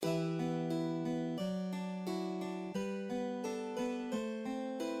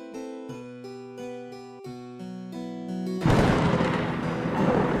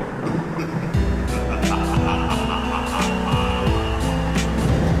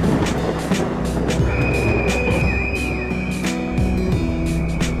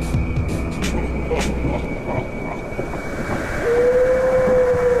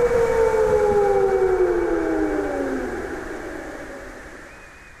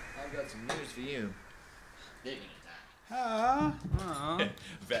I've got some news for you.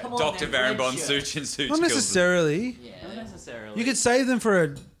 Dr. Barenboim, Such and Such. Not necessarily. Yeah. Not necessarily. You could save them for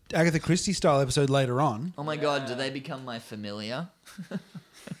a Agatha Christie style episode later on. Oh my god, do they become my familiar?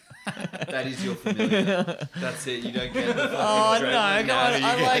 That is your familiar. That's it. You don't get the fucking Oh no, God,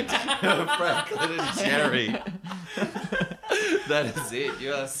 I liked Franklin and Jerry. That is it.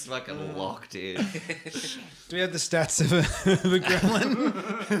 You are fucking locked in. Do we have the stats of a gremlin?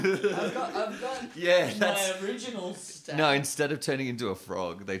 I've got Yeah, my that's... original stat. No, instead of turning into a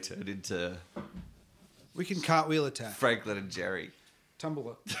frog, they turned into We can cartwheel attack. Franklin and Jerry.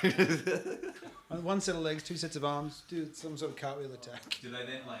 Tumble it. One set of legs, two sets of arms. Do some sort of cartwheel attack. Do they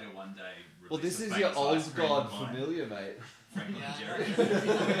then later one day release Well, this a is famous your old ice cream god line? familiar, mate. Franklin and Jerry.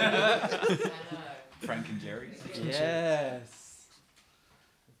 I know. Frank and Jerry. Yes.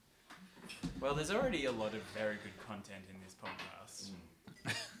 Well, there's already a lot of very good content in this podcast.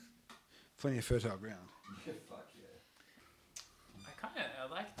 Plenty of fertile ground. Fuck yeah.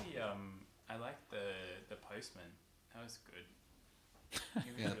 I like the postman. That was good.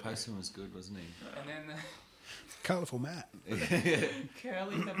 He was Yeah, the really postman was good, wasn't he? good. And then Colourful Matt.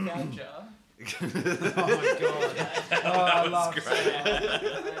 Curly the Badger. Oh my god. Oh, I love that.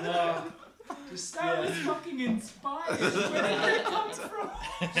 That was fucking inspired. Where did it come from?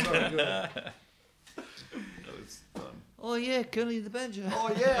 So good. That was fun. Oh yeah, Curly the Badger.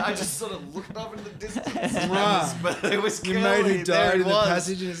 Oh yeah, I just sort of looked up in the distance. Right. But it was You Curly. made There who died he in the was.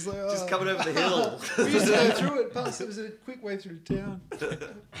 passage and it's like, Just coming over the hill. We used to go through it, past it was a quick way through town.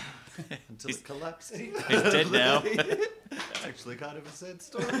 Until it collapsed. He's dead now. It's actually kind of a sad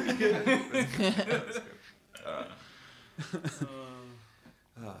story.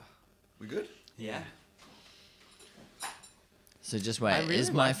 We good? Yeah. So just I wait, really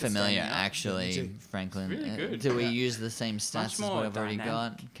is my like the familiar standing up. actually Me too. Franklin? It's really good. Do we Yeah. use the same stats Much as more what I've already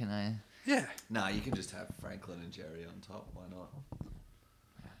dynamic. got? Can I? Yeah. Nah, you can just have Franklin and Jerry on top. Why not?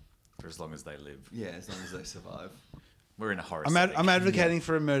 For as long as they live. Yeah, as long as they survive. We're in a horror I'm setting. advocating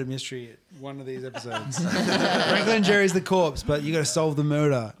for a murder mystery at one of these episodes. Franklin and Jerry's the corpse, but you got to solve the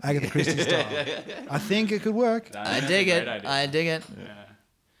murder, Agatha Christie style. I think it could work. I dig it. I dig it. Yeah.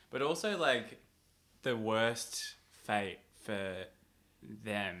 But also, like, the worst fate for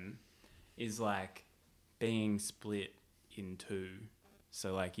them is, like, being split in two.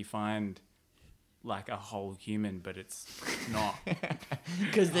 So, like, you find, like, a whole human, but it's not.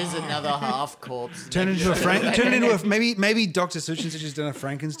 Because there's another half corpse. Turn it into maybe Dr. Such and Such has done a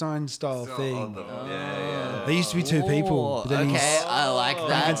Frankenstein style thing. Yeah. There used to be two people. Oh, But then okay, I like that. I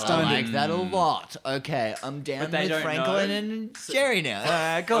Frankenstein like that a lot. Okay, I'm down But they with don't Franklin know. and Jerry now. All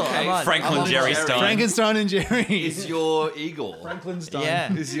right, cool. Okay, I'm on. Franklin I'm on Jerry board. style. Frankenstein and Jerry. Is your eagle? Frankenstein.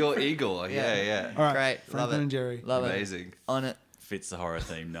 Yeah. Is your eagle? Yeah. All right. Great. Love Franklin it. and Jerry. Love Amazing. it. On it. Fits the horror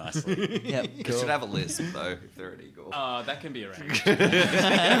theme nicely. Yep. You Cool. should have a lisp though, if they're an eagle. Oh, that can be arranged.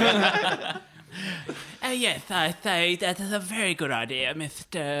 Yes, I say that is a very good idea,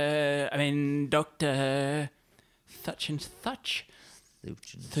 Dr. Such and Such.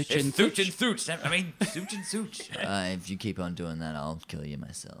 Such and Such and Such. I mean, Such and Such. If you keep on doing that, I'll kill you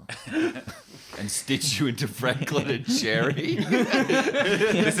myself. And stitch you into Franklin and Jerry.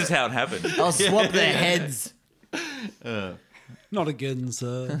 This is how it happened. I'll swap their heads. Not again,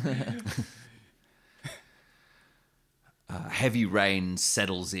 sir. Heavy rain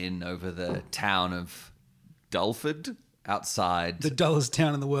settles in over the town of Dulford outside The dullest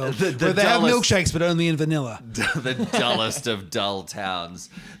town in the world. The where they have dullest- milkshakes, but only in vanilla. the dullest of dull towns.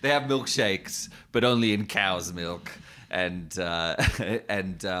 They have milkshakes, but only in cow's milk. And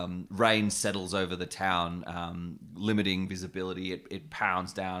rain settles over the town, limiting visibility. It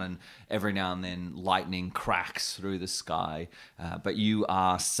pounds down, and every now and then lightning cracks through the sky. But you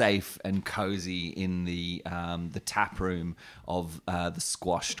are safe and cozy in the tap room of the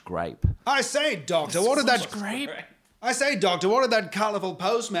Squashed Grape. I say, Doctor, what did that colourful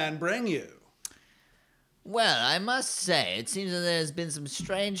postman bring you? Well, I must say, it seems that there's been some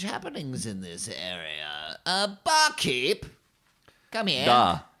strange happenings in this area. Barkeep, come here.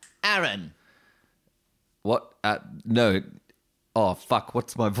 Da. Aaron. What? No. Oh, fuck.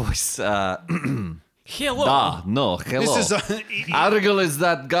 What's my voice? Hello. No. Hello. This is Argyle is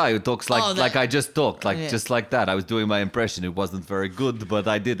that guy who talks like Oh, that- like I just talked, like Yeah. just like that. I was doing my impression. It wasn't very good, but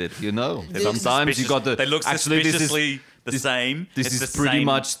I did it. You know. Sometimes you got to. They look Actually, suspiciously the same. This It's is the pretty same-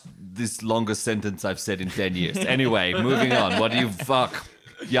 much this longest sentence I've said in 10 years. Anyway, moving on. What do you fuck?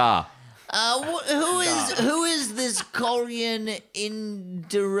 Yeah. Who is this Korean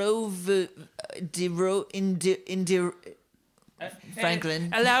Franklin,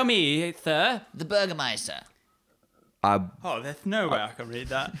 Allow me, sir. the Burgermeister? I Oh, there's no way I can read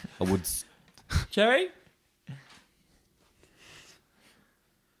that. would. Jerry?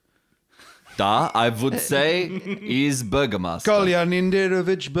 Da, I would say, is Burgermaster. Kolya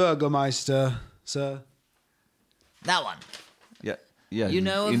Nindirovich Burgermeister, sir. That one. Yeah, yeah. You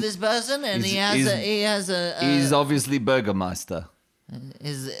know of this person, and he has a. He's obviously Burgermaster.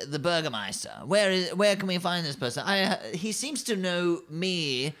 Is the Burgermeister? Where can we find this person? He seems to know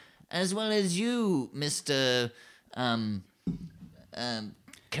me as well as you, Mister Curly.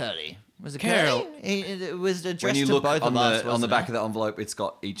 Was it Carol. Curly? It was addressed When you to look both on of us. the wasn't back it? of the envelope, it's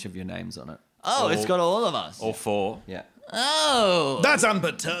got each of your names on it. Oh, it's got all of us. All 4. Yeah. Oh, That's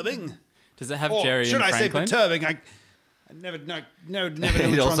unperturbing. Does it have Or Jerry should and I say Franklin? perturbing? I never know which It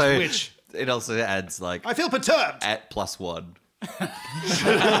one's also which. it also adds like I feel perturbed. at +1.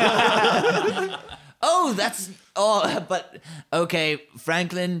 oh, that's oh. But okay,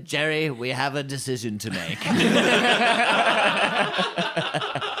 Franklin, Jerry, we have a decision to make.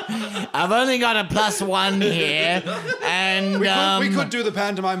 I've only got a +1 here, and We could do the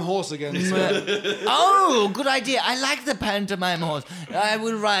pantomime horse again. sir. oh, good idea. I like the pantomime horse. I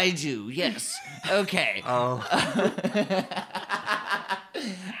will ride you. Yes. Okay. Oh.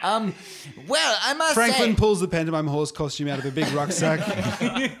 Well, I must Franklin say. pulls the pantomime horse costume out of a big rucksack.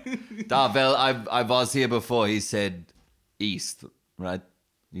 Well, I was here before. He said east, right?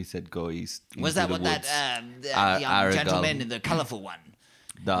 He said go east. Was into that the what woods. that young Aragon. gentleman, the colourful one?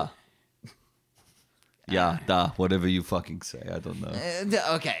 Da. Yeah, da. Whatever you fucking say, I don't know.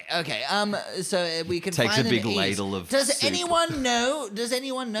 Okay. So we can Takes find a big an east. ladle of Does soup. anyone know?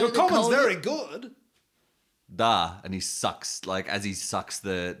 Your the comment's Coley- very good. Da, and he sucks as he sucks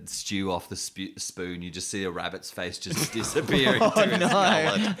the stew off the spoon. You just see a rabbit's face just disappear into his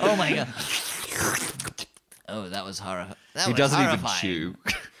gullet. Oh my god. Oh, that was horrible. He doesn't even chew.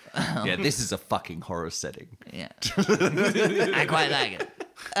 Yeah, this is a fucking horror setting. Yeah. I quite like it.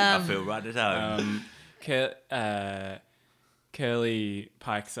 I feel right at home. Curly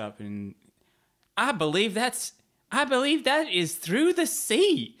pikes up and I believe that is through the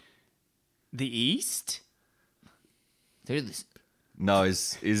sea. The east? Through this. No,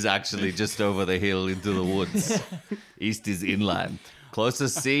 is actually just over the hill into the woods. East is inland.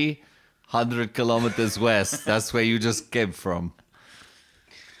 Closest sea, 100 kilometers west. That's where you just came from.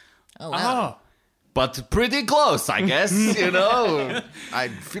 Oh wow. But pretty close, I guess, you know. I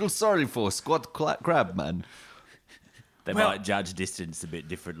feel sorry for Squat Crab, man. They Well- might judge distance a bit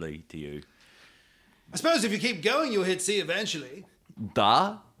differently to you. I suppose if you keep going, you'll hit sea eventually.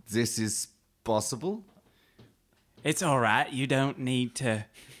 Da, this is possible. It's all right. You don't need to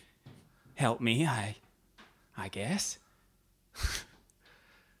help me, I guess.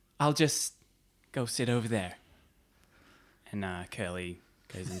 I'll just go sit over there. And Curly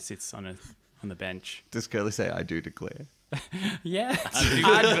goes and sits on the bench. Does Curly say, I do declare? Yeah.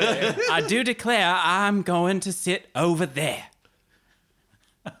 I do declare I'm going to sit over there.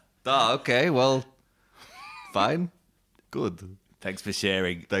 Da, okay, well, fine. Good. Thanks for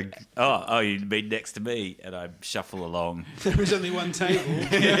sharing. Oh, you mean next to me, and I shuffle along. There is only one table.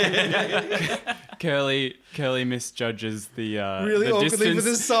 Curly misjudges the Really the awkwardly for distance.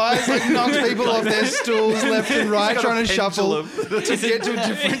 the size, like knocks people off their stools left and right, trying to shuffle to get to a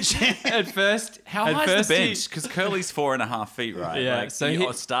different chair. At first, How at high's first the he- bench? Because Curly's 4.5 feet, right? Yeah, Like, so you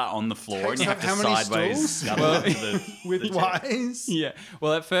he- start on the floor and you have Takes to up how many sideways stools? scuttle into the With wise. Yeah.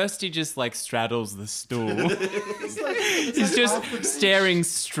 Well, at first he just like straddles the stool. He's just staring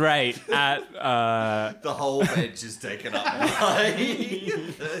straight at. The whole bench is taken up by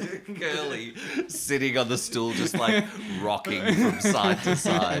Curly sitting on the stool, just like rocking from side to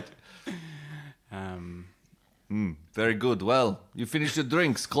side. Very good. Well, you finished your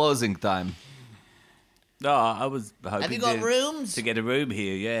drinks. Closing time. No, I was hoping Have you got rooms? to get a room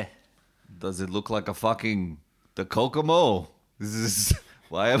here, yeah. Does it look like the Kokomo? This is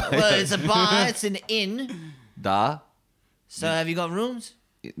why am I? Well, it's a bar. It's an inn. Da? So have you got rooms?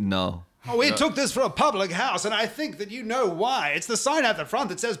 No. Oh, we took this for a public house, and I think that you know why. It's the sign at the front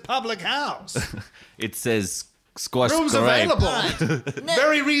that says public house. It says squash Rooms grape. available. No.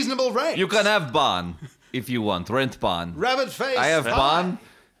 Very reasonable rate. You can have barn if you want. Rent barn. Rabbit face. I have pie. barn.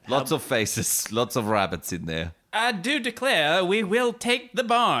 Lots of faces. Lots of rabbits in there. I do declare we will take the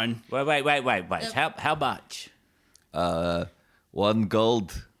barn. Wait. How much? 1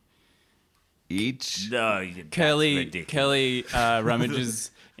 gold each. No, Curly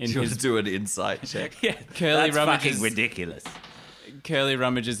rummages in Do you want his to do an insight check? Curly That's rummages. fucking ridiculous. Curly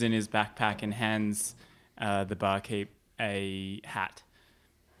rummages in his backpack and hands the barkeep a hat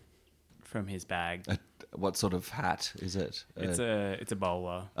from his bag. What sort of hat is it? It's a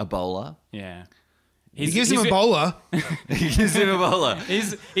bowler. A bowler? Yeah. He gives him a bowler. He gives him a bowler.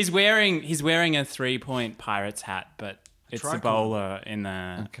 He's wearing a 3-point pirate's hat, but it's a tricorn. bowler in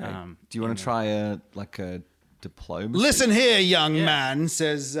the. Okay. Do you want to try a diplomacy? Listen here, young man,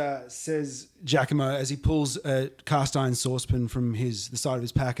 says Giacomo as he pulls a cast iron saucepan from the side of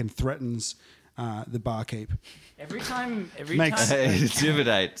his pack and threatens the barkeep. Every time.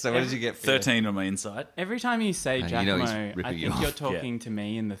 Intimidate. So what did you get? For 13 on my inside. Every time you say you know Giacomo, he's I ripping you think off. you're talking to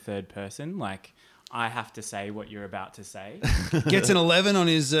me in the third person. Like I have to say what you're about to say. Gets an 11 on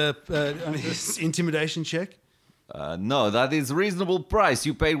his intimidation check. No, that is reasonable price.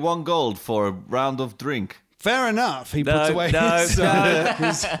 You paid 1 gold for a round of drink. Fair enough. He puts away his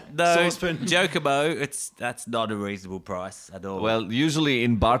saucepan. Giacomo, that's not a reasonable price at all. Well, usually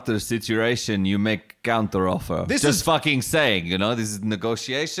in barter situation, you make counter offer. This Just is- fucking saying, this is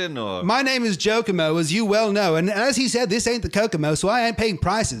negotiation or... My name is Giacomo, as you well know, and as he said, this ain't the Kokomo, so I ain't paying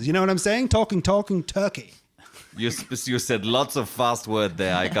prices. You know what I'm saying? Talking turkey. You said lots of fast word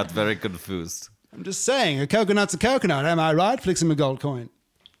there. I got very confused. I'm just saying, a coconut's a coconut, am I right? Flicks him a gold coin.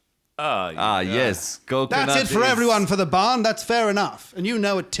 Yes. Coconut That's it for is- everyone for the barn. That's fair enough. And you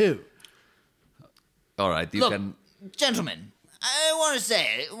know it too. All right, you Look, can... gentlemen, I want to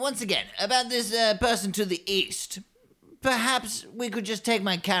say once again about this person to the east. Perhaps we could just take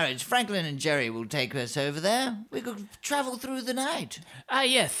my carriage. Franklin and Jerry will take us over there. We could travel through the night.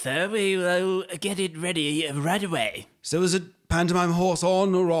 Yes, sir. We will get it ready right away. So is it pantomime horse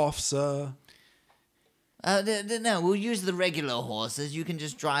on or off, sir? No, we'll use the regular horses. You can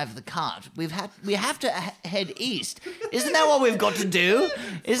just drive the cart. We have to head east. Isn't that what we've got to do?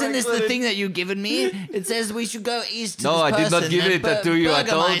 Isn't this the thing that you've given me? It says we should go east to No, this I did not person, give and it to you. I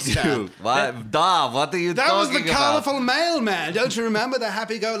told Burgermeister. you. What are you That was talking the about? colourful mailman. Don't you remember the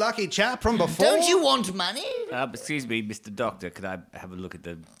happy-go-lucky chap from before? Don't you want money? Excuse me, Mr. Doctor, could I have a look at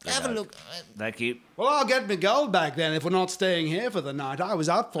the Have a note? look. Thank you. Well, I'll get my gold back then if we're not staying here for the night. I was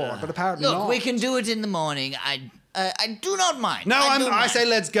up for it, but apparently Look, not. we can do it in the morning. I do not mind. No, I don't I mind. say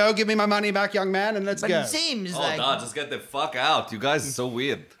let's go. Give me my money back, young man, and let's But go. it seems Oh, like no, just get the fuck out. You guys are so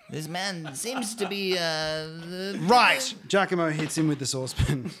weird. this man seems to be Right. Giacomo hits him with the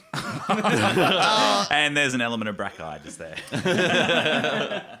saucepan. And there's an element of bracchitis there.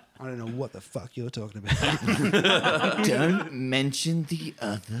 I don't know what the fuck you're talking about. Don't mention the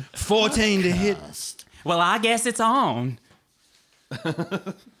other 14 to hit. Well, I guess it's on.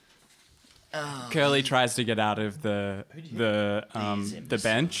 Curly tries to get out of the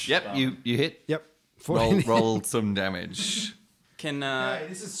bench. Yep, you hit. Yep. 14 Roll some damage. Can Hey,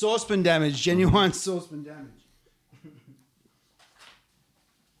 this is saucepan damage. Genuine saucepan damage.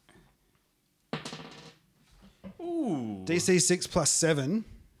 ooh. DC 6 plus 7.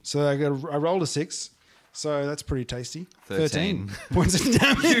 So I rolled a 6. So that's pretty tasty. 13. points of You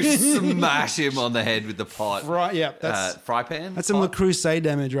damage. smash him on the head with the pot. Right, yeah. That's Fry pan? some Le pot? Creuset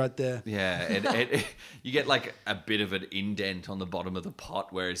damage right there. Yeah, you get like a bit of an indent on the bottom of the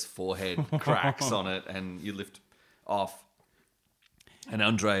pot where his forehead cracks on it, and you lift off. And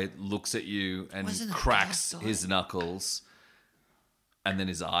Andre looks at you and Wasn't it cracks cast his knuckles, and then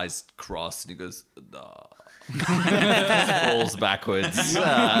his eyes cross, and he goes, "No." Falls backwards,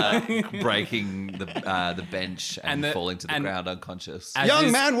 breaking the bench and falling to the ground unconscious.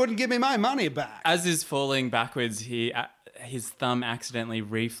 Young man wouldn't give me my money back. As is falling backwards, his thumb accidentally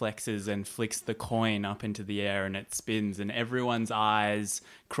reflexes and flicks the coin up into the air, and it spins, and everyone's eyes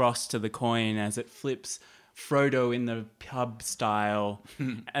cross to the coin as it flips Frodo in the pub style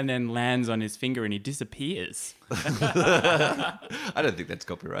and then lands on his finger and he disappears. I don't think that's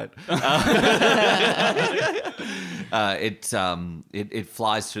copyright. It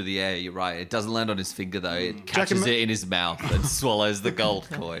flies through the air. You're right. It doesn't land on his finger though. It catches it in his mouth and swallows the gold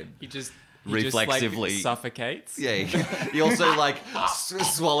coin. He just Reflexively. suffocates. Yeah. He also like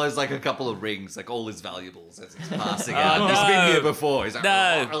swallows like a couple of rings, like all his valuables as he's passing out. He's been here before. He's like,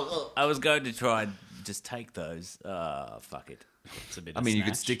 No, I was going to try and just take those. Fuck it. It's a bit. I mean, you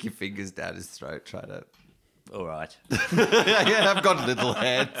could stick your fingers down his throat. Try to. All right. Yeah, I've got little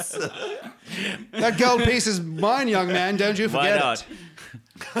hands. That gold piece is mine, young man. Don't you Why forget not? it.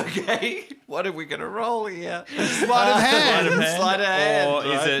 Okay, what are we gonna roll here? Sleight of hand. Sleight of hand. Or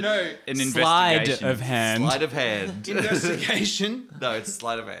is right? it No. an Slide investigation? of hand. Sleight of hand? Investigation. No, it's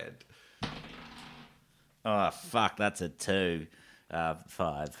sleight of hand. Oh, fuck. That's a 2.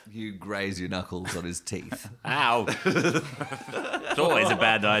 5. You graze your knuckles on his teeth. Ow. It's always a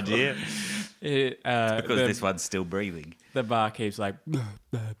bad idea because this one's still breathing. The barkeep's like,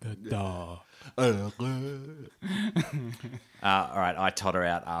 All right, I totter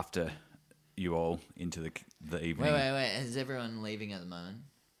out after you all into the evening. Wait. Is everyone leaving at the moment?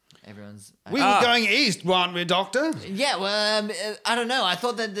 Everyone's. We were going east, weren't we, Doctor? Yeah, well, I don't know. I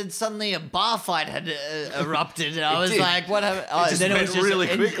thought that suddenly a bar fight had erupted, and I was did. like, "What happened?" Oh, Just then it went was just really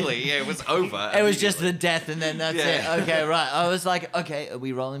quickly. Yeah, it was over. It was just the death, and then that's Yeah. it. Okay, right. I was like, "Okay, are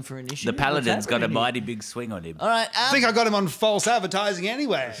we rolling for initiative?" The paladin's What's got a happening mighty big swing on him. here? All right. I think I got him on false advertising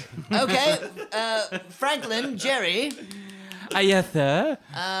anyway. Okay, Franklin, Jerry, Yes, sir.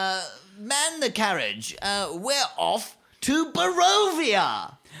 man the carriage. We're off to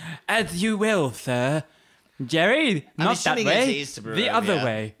Barovia. As you will, sir. Jerry, not that assuming way. it's east of The other Barovia.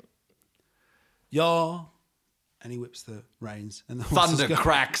 way. Yeah. And he whips the reins. And the Thunder horses go.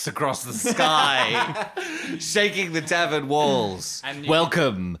 cracks across the sky, shaking the tavern walls. And you-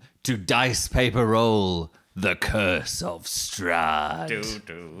 Welcome to Dice Paper Roll, the Curse of Strahd.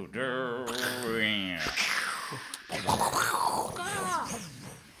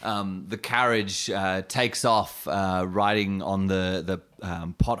 The carriage takes off, riding on the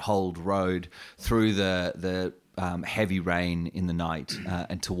potholed road through the heavy rain in the night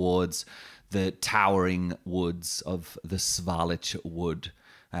and towards the towering woods of the Svalich Wood.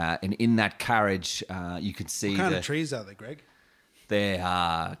 And in that carriage, you can see What kind of trees are they, Greg? there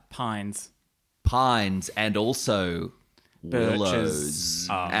are Pines. pines and also willows Birches.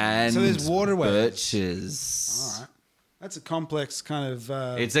 and So there's waterways. birches. All right. That's a complex kind of...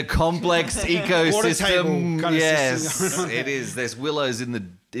 It's a complex Water table ecosystem. kind of Yes, system going on it is. There's willows in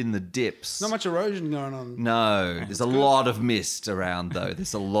the dips. not much erosion going on. No, there's a lot of mist around though.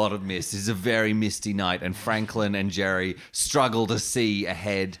 There's a lot of mist. It's a very misty night, and Franklin and Jerry struggle to see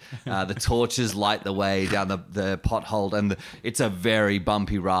ahead. The torches light the way down the pothole, and it's a very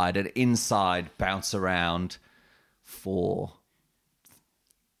bumpy ride. And inside, bounce around 4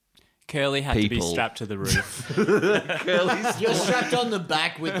 Curly had to be People. strapped to the roof. You're strapped on the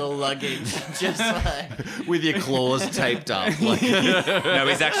back with the luggage, just like. with your claws taped up. Like, No,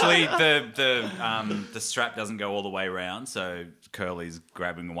 he's actually the strap doesn't go all the way around, so Curly's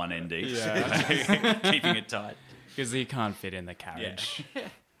grabbing one end each, keeping it tight. Because he can't fit in the carriage.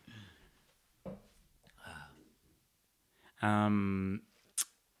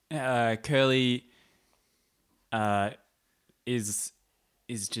 Curly is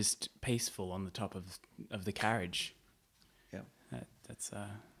just peaceful on the top of the carriage. Yeah. That's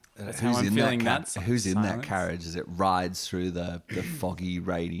how I'm feeling that. Who's in that silence. carriage as it rides through the foggy,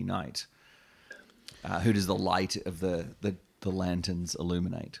 rainy night? Who does the light of the lanterns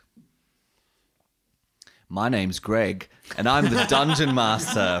illuminate? My name's Greg, and I'm the dungeon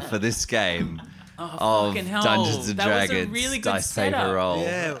master for this game of fucking hell. Dungeons and That was a Dragons really good Dice Paper setup. Roll.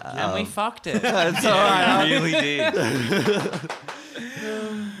 And we fucked it. It's all right. He really did.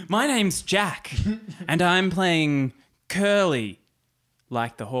 My name's Jack, and I'm playing Curly,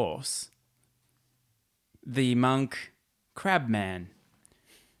 like the horse, the monk Crabman,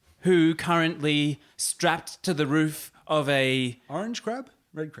 who currently strapped to the roof of a Orange crab?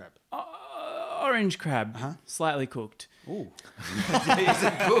 Red crab? orange crab, slightly cooked. He's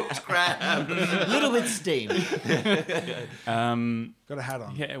a cooked crab. A little bit steamed. Got a hat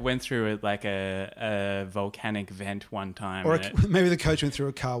on. Yeah, it went through a volcanic vent one time. Or and it- maybe the coach went through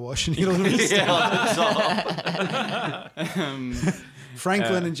a car wash and he got a little bit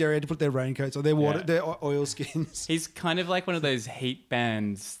Franklin and Jerry had to put their raincoats or their oil skins. He's kind of like one of those heat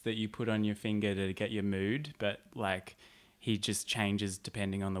bands that you put on your finger to get your mood, but like he just changes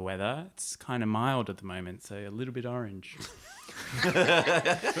depending on the weather. It's kind of mild at the moment, so a little bit orange.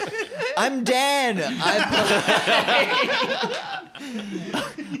 I'm Dan.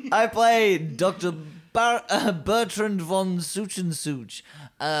 I play Dr. Bertrand von Suchensuch,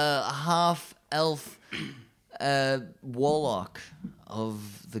 half elf warlock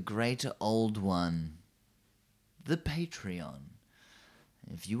of the great old one, the Patreon.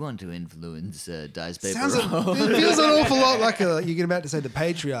 If you want to influence Dice Paper Roll. It feels an awful lot like you're about to say the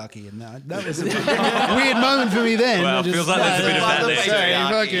patriarchy, and that was a weird moment for me then. Well, I just- feels like there's a bit of that the there. patriarchy,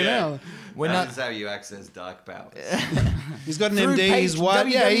 Fucking hell. We're That's not. how you access dark powers. He's got an Through MD. He's Patreon. white.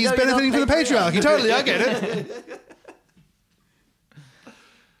 Yeah, he's benefiting from the www.patreon. patriarchy. Totally, I get it.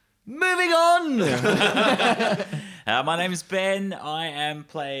 Moving on. My name's Ben. I am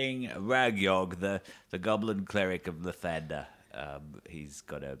playing Ragyog, the goblin cleric of Lathander. He's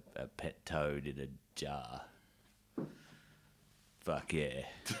got a pet toad in a jar. Fuck yeah.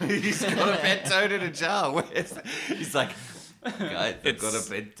 He's got a pet toad in a jar. Where's that? He's like, guys, I've got a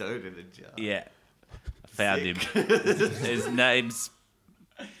pet toad in a jar. Yeah. I found him. His name's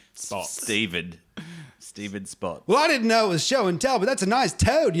Spot. Steven. Steven Spot. Well, I didn't know it was show and tell, but that's a nice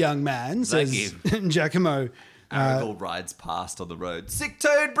toad, young man, says Giacomo. Aragorn rides past on the road. Sick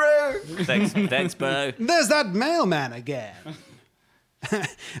toad, bro. Thanks, bro. There's that mailman again.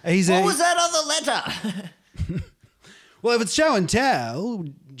 What was that other letter? Well, if it's show and tell,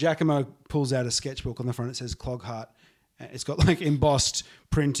 Giacomo pulls out a sketchbook on the front. It says Cloghart. It's got like embossed,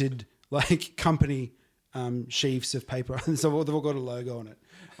 printed like company sheafs of paper. So they've all got a logo on it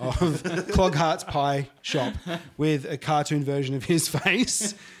of Cloghart's Pie Shop with a cartoon version of his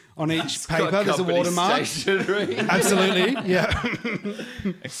face on each paper. There's a watermark. Stationery. Absolutely, yeah.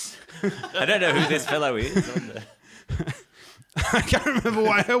 I don't know who this fellow is. I can't remember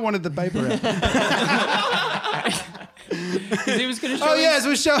why I wanted the paper out. Because he was going to show. Oh yes,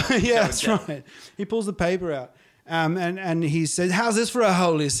 we're showing. Yeah, that's right. He pulls the paper out, and he says, "How's this for a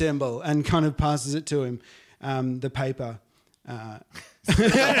holy symbol?" And kind of passes it to him, the paper. To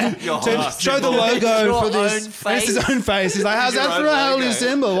show the logo for this. It's his own face. He's like, "How's that for a holy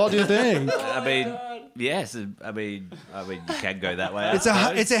symbol? What do you think?" I mean, yes. I mean, you can go that way.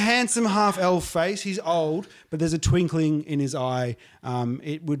 It's a handsome half elf face. He's old, but there's a twinkling in his eye.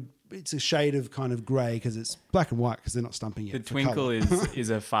 It's a shade of kind of grey because it's black and white because they're not stumping yet. The twinkle is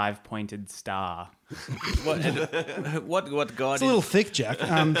a 5-pointed star. What god? It's a little thick, Jack.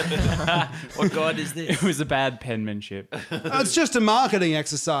 What god is this? It was a bad penmanship. It's just a marketing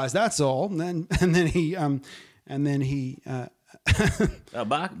exercise. That's all. And then he.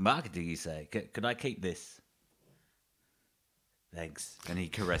 Marketing, you say? Could I keep this? Thanks. And he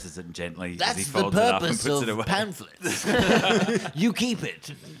caresses it gently as he That's the folds it up and purpose puts of it away. pamphlets. You keep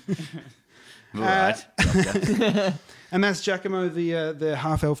it. All right. And that's Giacomo, the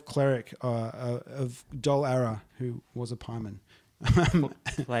half elf cleric of Dol Ara, who was a pieman.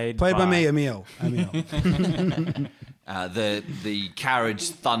 Played by me, Emil. The carriage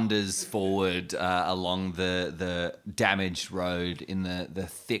thunders forward along the damaged road in the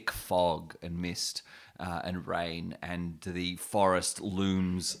thick fog and mist and rain, and the forest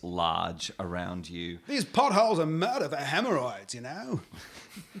looms large around you. These potholes are murder for hemorrhoids, you know.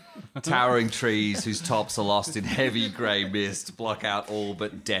 Towering trees whose tops are lost in heavy grey mist block out all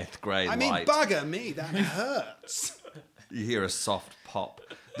but death grey light. I mean, bugger me, that hurts. You hear a soft pop.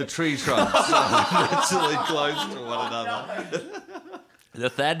 The tree trunks are naturally close to one another. The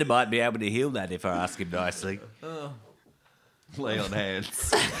Thunder might be able to heal that if I ask him nicely. Lay on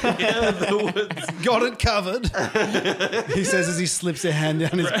hands. Got it covered. He says as he slips a hand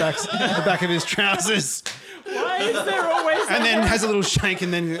down the back of his trousers. Why is there always? And then has a little shake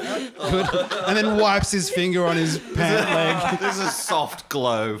and then good, and then wipes his finger on his pant leg. There's a soft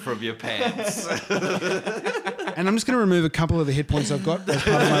glow from your pants. And I'm just going to remove a couple of the hit points I've got as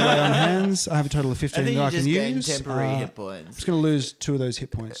part of my lay on hands. I have a total of 15 that I can use. temporary hit I'm points. just going to lose 2 of those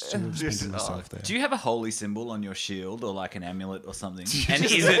hit points to spend myself there. Do you have a holy symbol on your shield or like an amulet or something? And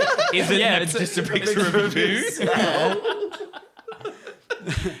is it Yeah, it's just a picture of a moon?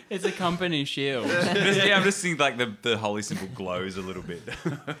 It's a company shield. Yeah, I'm just thinking like the holy symbol glows a little bit.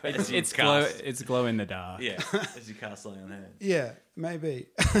 It's glow in the dark. Yeah, as you cast something on hands. Yeah, maybe.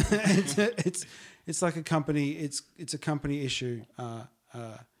 It's like a company. It's a company issue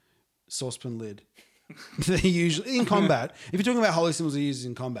saucepan lid. They usually in combat. If you're talking about holy symbols are used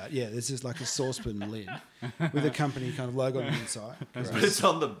in combat, yeah, this is like a saucepan lid with a company kind of logo on the inside. But it's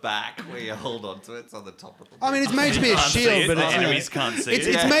on the back where you hold on to it. It's on the top of the I mean, it's made to be a shield, but the it's enemies can't see It's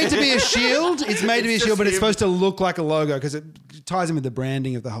it. made to be a shield. It's made to be a shield, but it's supposed to look like a logo because it ties in with the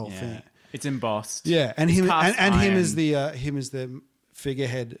branding of the whole thing. It's embossed. Yeah, and It's him cast and him iron. is the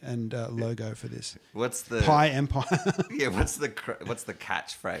figurehead and logo for this What's the Pie Empire. Yeah, what's the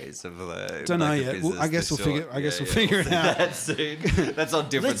catchphrase of the? Don't know like, yet. business I guess to we'll figure. short? I guess Yeah, we'll figure it out. That soon. That's on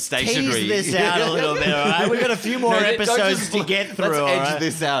different Let's stationery. tease this out a little bit, all right? We've got a few more episodes to get through, Let's all edge right?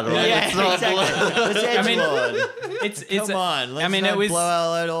 this out, all right? Yeah, Let's not exactly. Let's edge I mean, one. It's Come on, let's it not was blow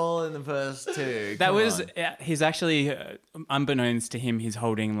out all in the first two. that Come was on. he's actually unbeknownst to him, he's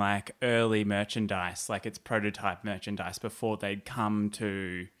holding like early merchandise, like it's prototype merchandise before they'd come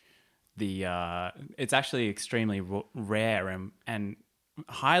to the. It's actually extremely rare and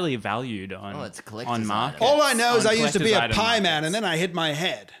highly valued on it's a collector's on market. item. All I know is On I used to be a collector's pie item man, and then I hit my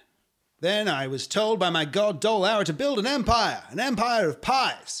head. Then I was told by my god Dol Ara to build an empire of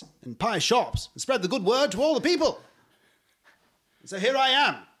pies and pie shops, and spread the good word to all the people. And so here I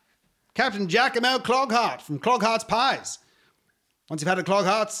am, Captain Giacomo Cloghart from Cloghart's Pies. Once you've had a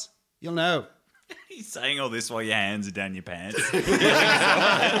Cloghart's, you'll know. He's saying all this while your hands are down your pants.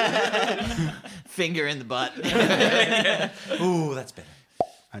 Finger in the butt. Ooh, that's better.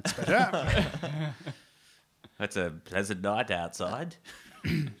 That's better. That's a pleasant night outside.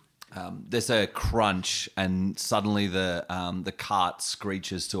 There's a crunch, and suddenly the cart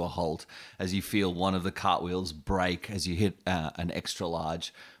screeches to a halt as you feel one of the cartwheels break as you hit an extra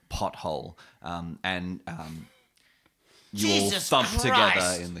large pothole, and you all Jesus thump Christ.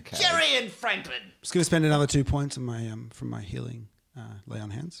 together in the cave. Jerry and Franklin. Just going to spend another 2 points on my from my healing lay on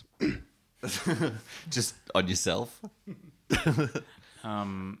hands. Just on yourself.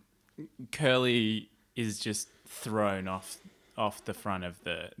 Curly is just thrown off the front of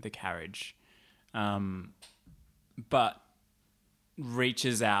the carriage, but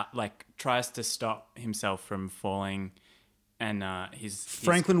reaches out, like tries to stop himself from falling, and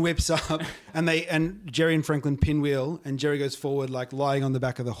Franklin whips up, and Jerry and Franklin pinwheel, and Jerry goes forward, like lying on the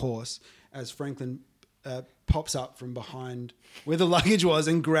back of the horse, as Franklin pops up from behind where the luggage was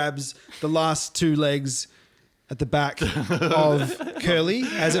and grabs the last two legs at the back of Curly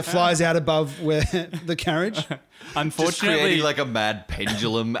as it flies out above where the carriage. Just unfortunately, creating like a mad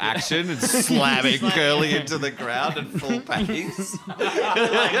pendulum action and slamming Curly into the ground at full pace.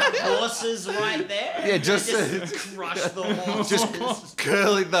 Horses right there. Yeah, just Crush the horses. just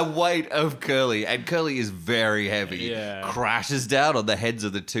Curly, the weight of Curly, and Curly is very heavy, Yeah. crashes down on the heads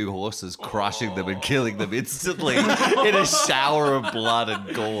of the two horses, crushing them and killing them instantly in a shower of blood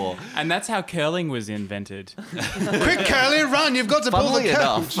and gore. and that's how curling was invented. Quick, Curly, run! You've got to pull Funnily the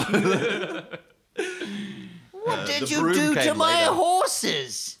enough, carriage. What did the you broom do to came my later.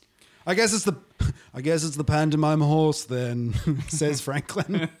 horses? I guess it's the pantomime horse then, says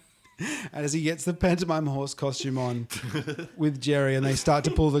Franklin. And as he gets the pantomime horse costume on with Jerry, and they start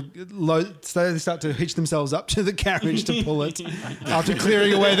to they start to hitch themselves up to the carriage to pull it after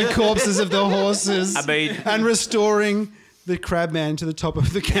clearing away the corpses of the horses and restoring the crabman to the top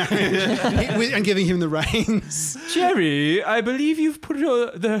of the carriage and giving him the reins. Jerry, I believe you've put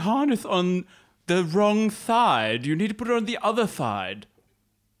the harness on the wrong side. You need to put it on the other side.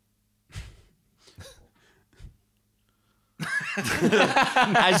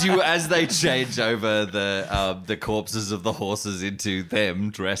 as they change over the corpses of the horses into them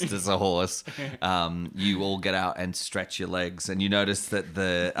dressed as a horse, you all get out and stretch your legs, and you notice that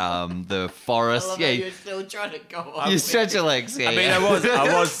the forest. You're still trying to go on. You stretch your legs. Yeah, I mean,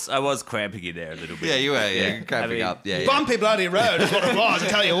 yeah. I was cramping in there a little bit. Yeah, you were. Yeah, cramping mean, up. Yeah. Bumpy bloody road is what it was, I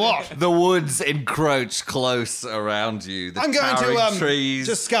tell you what. The woods encroach close around you. The I'm going towering to trees,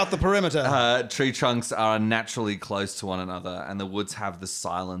 just scout the perimeter. tree trunks are unnaturally close to one another, and the woods have the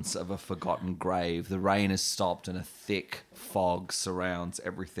silence of a forgotten grave. The rain has stopped, and a thick fog surrounds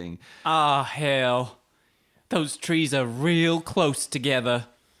everything. Ah, hell. Those trees are real close together.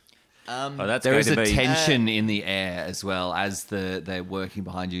 Oh, that's There going is to a be tension in the air as well as they're working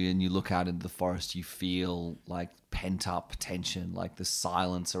behind you, and you look out into the forest. You feel like pent up tension, like the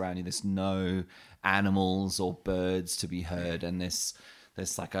silence around you. There's no animals or birds to be heard, and there's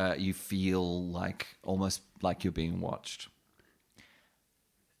like you feel like almost like you're being watched.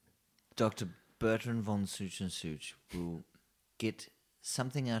 Dr. Bertrand von Such will get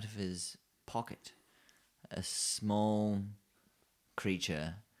something out of his pocket, a small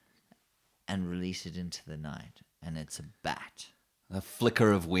creature, and release it into the night. And it's a bat. A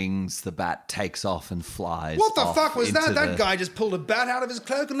flicker of wings, the bat takes off and flies. What the off fuck was that? into That the- guy just pulled a bat out of his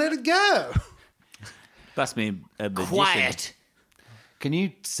cloak and let it go. Must be a magician. Quiet! Can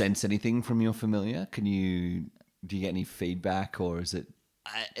you sense anything from your familiar? Do you get any feedback, or is it?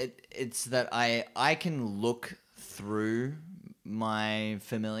 It's that I can look through my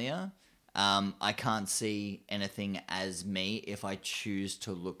familiar. I can't see anything as me if I choose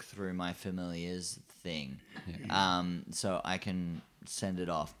to look through my familiar's thing. Yeah. So I can send it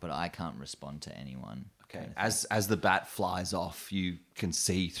off, but I can't respond to anyone. Okay. As the bat flies off, you can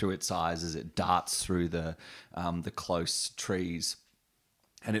see through its eyes as it darts through the close trees,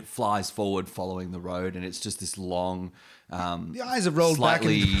 and it flies forward following the road, and it's just this long, The eyes have rolled back in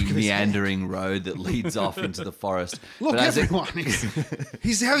the slightly back of his head. meandering road that leads off into the forest. Look, But as it- everyone,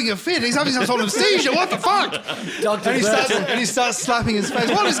 he's having a fit. He's having some sort of seizure. What the fuck? And he starts slapping his face.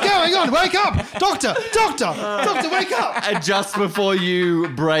 What is going on? Wake up, doctor! Wake up! And just before you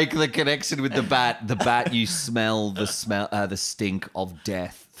break the connection with the bat, you smell the stink of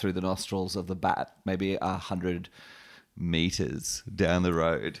death through the nostrils of the bat, maybe 100 meters down the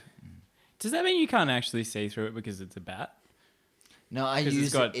road. Does that mean you can't actually see through it because it's a bat? No, I 'Cause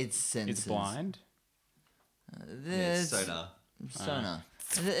use it's its senses. It's blind. There's sonar.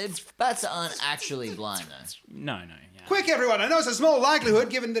 Bats aren't actually blind though. No. Yeah. Quick, everyone! I know it's a small likelihood,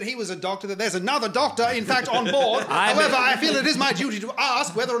 given that he was a doctor, that there's another doctor, in fact, on board. However, I feel it is my duty to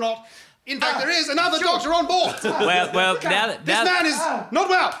ask whether or not, in fact, there is another doctor on board. Well, now This man is not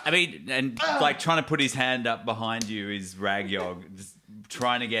well. I mean, and like trying to put his hand up behind you is Ragyog, just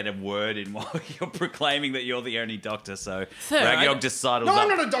trying to get a word in while you're proclaiming that you're the only doctor. So Ragyog just sidles No, up. I'm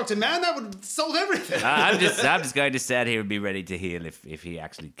not a doctor, man. That would solve everything. I'm just going to stand here and be ready to heal if he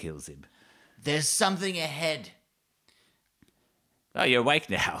actually kills him. There's something ahead. Oh, you're awake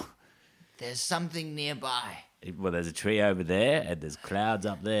now. There's something nearby. Well, there's a tree over there, and there's clouds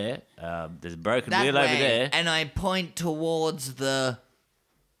up there. There's a broken That wheel way. over there. And I point towards the...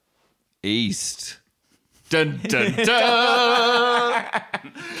 East. Dun, dun, dun.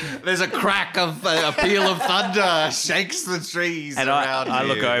 There's a crack of a peal of thunder shakes the trees And around I you.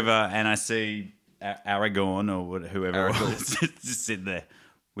 look over and I see Aragorn or whoever it Aragorn. was just sitting there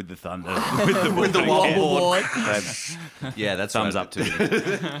with the thunder, with the wobble board. Yeah, that's Thumbs right. up to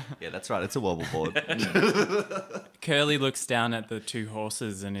him. Yeah, that's right. It's a wobble board. Curly looks down at the two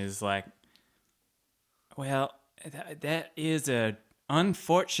horses and is like, well, that is a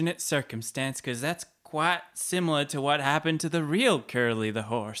unfortunate circumstance because that's quite similar to what happened to the real Curly the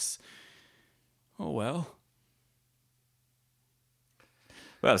horse. Oh, well.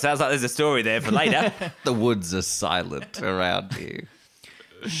 Well, sounds like there's a story there for later. The woods are silent around you.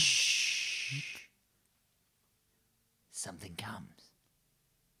 Something comes.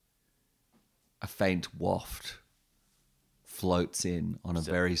 A faint waft floats in on a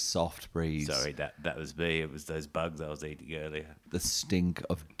very soft breeze. Sorry, that was me. It was those bugs I was eating earlier. The stink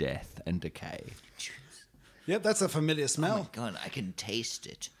of death and decay. Yep, that's a familiar Oh my smell. god, I can taste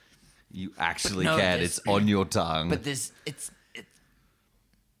it. You actually no, can. this- It's on your tongue. But this, it's...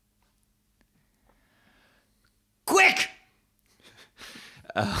 Quick!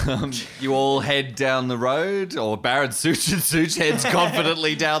 You all head down the road, or Baron Such and Such heads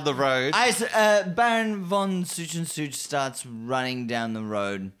confidently down the road. Baron von Such starts running down the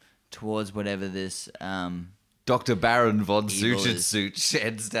road towards whatever this... Dr. Baron von Evil Such and is- Such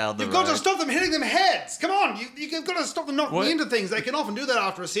heads down the You've road. got to stop them hitting them heads. Come on, you've got to stop them knocking into things. They can often do that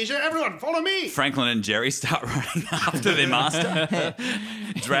after a seizure. Everyone, follow me. Franklin and Jerry start running after their master,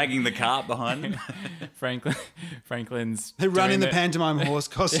 dragging the cart behind them. Franklin's They run doing in the pantomime horse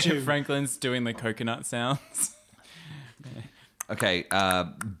costume. Franklin's doing the coconut sounds. Okay,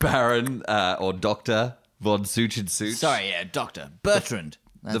 Baron or Dr. von Such and Such. Sorry, yeah, Doctor. Bertrand.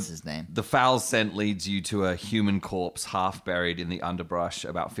 That's his name. The foul scent leads you to a human corpse half buried in the underbrush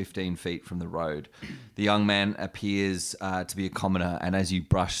about 15 feet from the road. The young man appears to be a commoner, and as you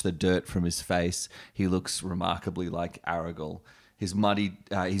brush the dirt from his face, he looks remarkably like Aragorn. His muddy,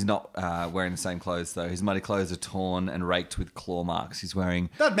 he's not wearing the same clothes though. His muddy clothes are torn and raked with claw marks. He's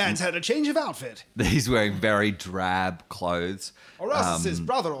wearing That man's had a change of outfit. very drab clothes. Or else it's his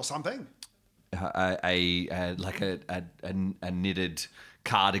brother or something. A knitted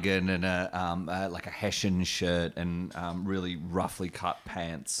cardigan and a like a Hessian shirt and really roughly cut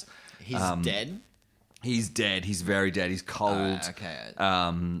pants. He's dead? He's dead. He's very dead. He's cold.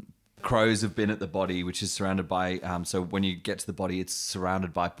 Okay. Crows have been at the body, which is surrounded by. So when you get to the body, it's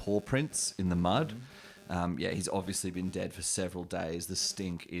surrounded by paw prints in the mud. Yeah, he's obviously been dead for several days. The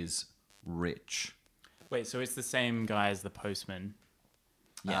stink is rich. Wait, so it's the same guy as the postman?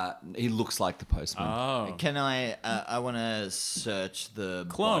 He looks like the postman. Oh. Can I want to search the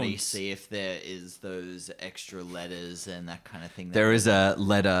Clones. body, see if there is those extra letters and that kind of thing. There is a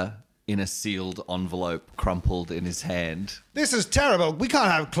letter in a sealed envelope crumpled in his hand. This is terrible. We can't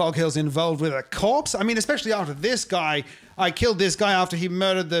have Cloghills involved with a corpse. I mean, especially after this guy. I killed this guy after he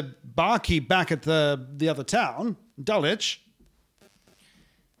murdered the barkeep back at the other town, Dulwich.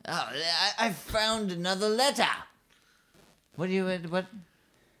 Oh, I found another letter. What?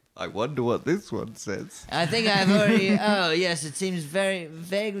 I wonder what this one says. I think I've already... Oh, yes, it seems very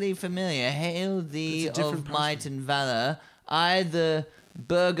vaguely familiar. Hail thee of might and valor. I, the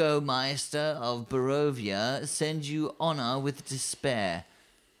Burgomeister of Barovia, send you honor with despair.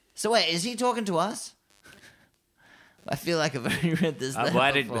 So wait, is he talking to us? I feel like I've already read this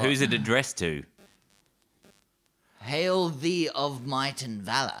letter before. Who's it addressed to? Hail thee of might and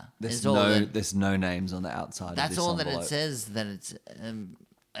valor. There's That's no names on the outside. That's of this all that envelope. it says that it's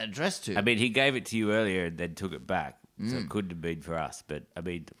addressed to. I mean, he gave it to you earlier and then took it back, so it couldn't have been for us. But I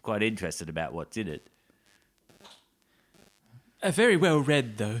mean, I'm quite interested about what's in it. Very well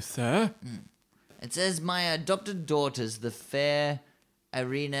read, though, sir. It says, my adopted daughters, the fair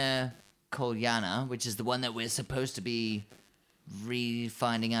Irina Kolyana, which is the one that we're supposed to be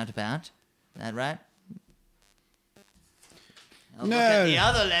finding out about. Is that right? I'll No. Look at the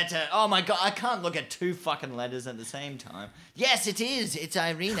other letter. Oh my god, I can't look at two fucking letters at the same time. Yes, it is. It's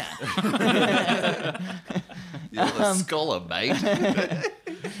Irina. You're the scholar, mate.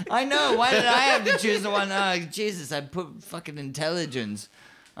 I know. Why did I have to choose the one? Oh, Jesus, I put fucking intelligence.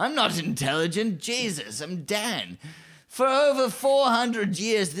 I'm not intelligent. Jesus, I'm Dan. For over 400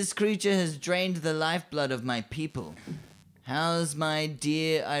 years, this creature has drained the lifeblood of my people. How's my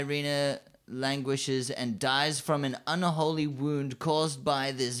dear Irina languishes and dies from an unholy wound caused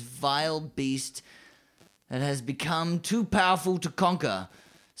by this vile beast that has become too powerful to conquer.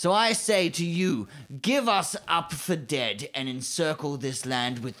 So I say to you, give us up for dead and encircle this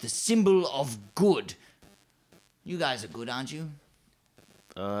land with the symbol of good. You guys are good, aren't you?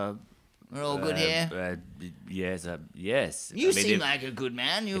 We're all good here? Yes, yes. You seem like a good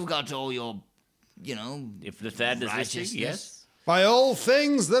man. You've got all your, If the third is righteousness. listening, yes. By all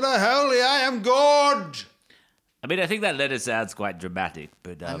things that are holy, I am good. I mean, I think that letter sounds quite dramatic,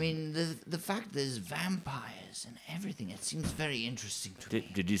 but... I mean, the fact there's vampires and everything, it seems very interesting to me.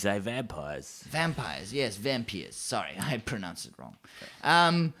 Did you say vampires? Vampires, yes, vampires. Sorry, I pronounced it wrong.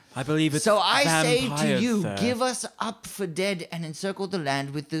 I believe it's So I say to vampires, you, sir. give us up for dead and encircle the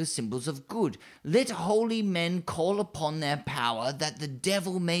land with the symbols of good. Let holy men call upon their power that the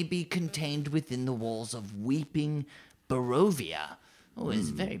devil may be contained within the walls of weeping Barovia. Oh, it's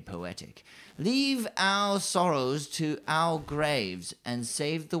very poetic. Leave our sorrows to our graves and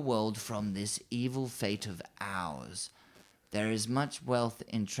save the world from this evil fate of ours. There is much wealth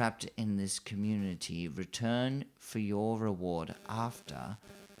entrapped in this community. Return for your reward after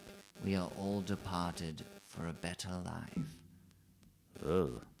we are all departed for a better life.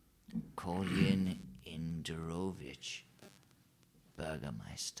 Oh. Kolyin Indorovich,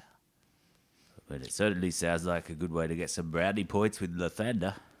 Burgermeister. Well, it certainly sounds like a good way to get some brownie points with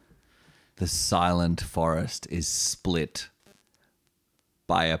Lathander. The silent forest is split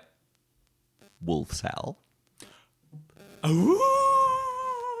by a wolf's howl.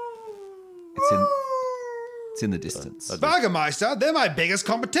 It's in the distance. Burgermeister, they're my biggest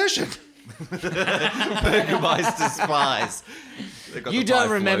competition. Burgermeister spies. You don't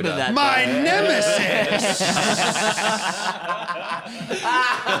remember that. My nemesis.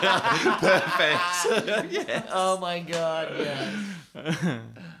 Perfect. Oh my god, yeah.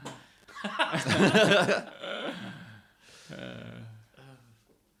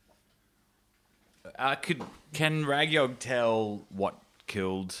 Can Ragyog tell what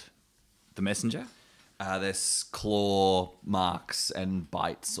killed the messenger? There's claw marks and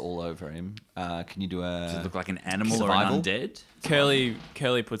bites all over him. Can you do Does it a look like an animal survival? or an undead?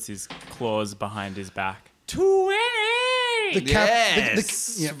 Curly puts his claws behind his back. The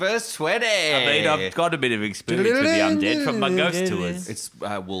Yes, yeah. verse 20. I mean, I've got a bit of experience with the undead from my ghost tours. It's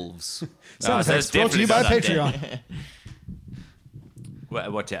wolves. Sound so effects it's brought to you by definitely not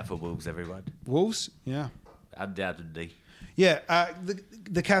Patreon. Watch out for wolves, everyone. Wolves, yeah. Undoubtedly. Yeah,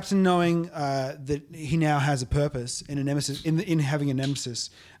 the captain knowing that he now has a purpose in a nemesis, in having a nemesis,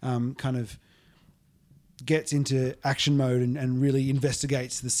 kind of gets into action mode and really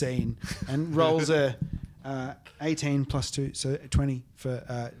investigates the scene and rolls a 18 plus 2, so 20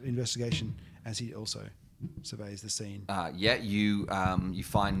 for investigation as he also surveys the scene. You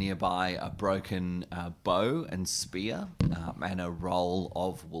find nearby a broken bow and spear and a roll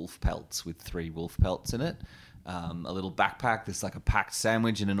of wolf pelts with 3 wolf pelts in it. A little backpack. There's like a packed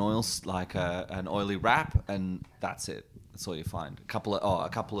sandwich in an an oily wrap, and that's it. That's all you find. A couple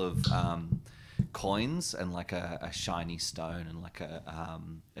of coins and like a shiny stone and like a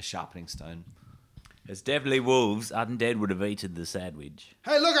sharpening stone. It's definitely wolves. Undead would have eaten the sandwich.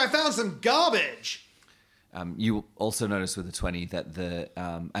 Hey, look! I found some garbage. You also notice with the 20 that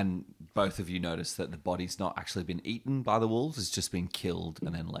and both of you notice that the body's not actually been eaten by the wolves. It's just been killed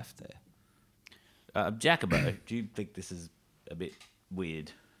and then left there. Jacobo, do you think this is a bit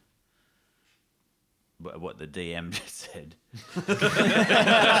weird? What the DM just said.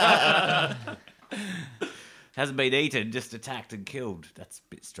 Hasn't been eaten, just attacked and killed. That's a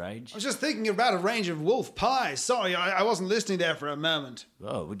bit strange. I was just thinking about a range of wolf pies. Sorry, I wasn't listening there for a moment.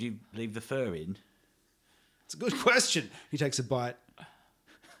 Oh, would you leave the fur in? It's a good question. He takes a bite.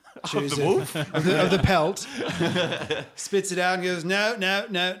 Of the wolf? of the pelt, spits it out and goes, no,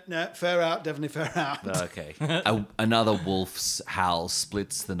 fur out, definitely fur out. Okay. Another wolf's howl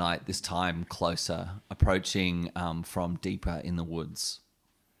splits the night, this time closer, approaching from deeper in the woods.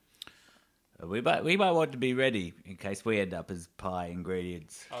 We might want to be ready in case we end up as pie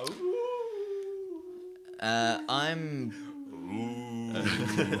ingredients. I'm...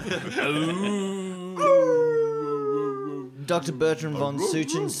 Dr. Bertrand von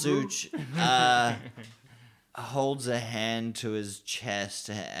Such holds a hand to his chest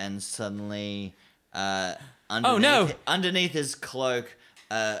and suddenly underneath his cloak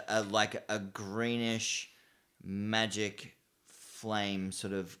like a greenish magic flame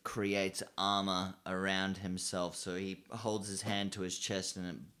sort of creates armor around himself. So he holds his hand to his chest and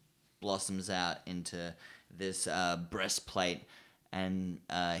it blossoms out into this breastplate and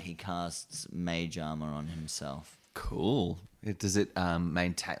he casts mage armor on himself. Cool. Does it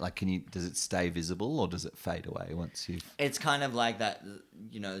maintain? Like, does it stay visible or does it fade away once you've? It's kind of like that,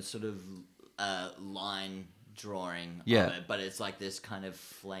 sort of line drawing Yeah. of it, but it's like this kind of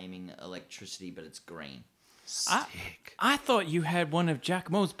flaming electricity, but it's green. I thought you had one of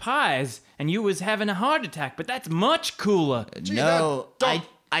Giacomo's pies and you was having a heart attack, but that's much cooler. No,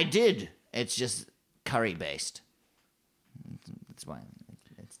 I did. It's just curry based. That's why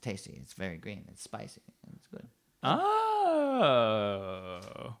it's tasty. It's very green. It's spicy. It's good. Oh.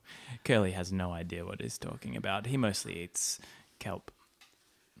 Curly has no idea what he's talking about. He mostly eats kelp.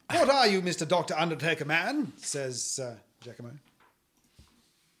 What are you, Mr. Dr. Undertaker Man? Says Giacomo.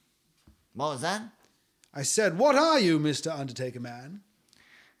 What was that? I said, what are you, Mr. Undertaker Man?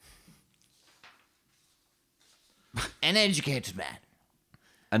 An educated man.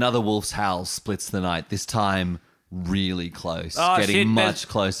 Another wolf's howl splits the night, this time really close. Oh, getting shit, much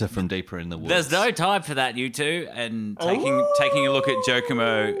closer from deeper in the woods. There's no time for that, you two. And taking a look at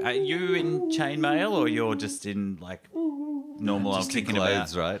Giacomo, are you in chainmail or you're just in like normal? I'm thinking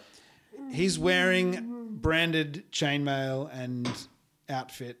clothes, about. right? He's wearing branded chainmail and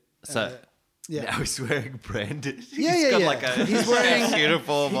outfit. So yeah. now he's wearing branded. Yeah, He's yeah, got yeah. like a He's wearing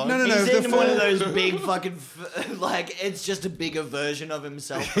uniform on. no. He's The in full, one of those big fucking like it's just a bigger version of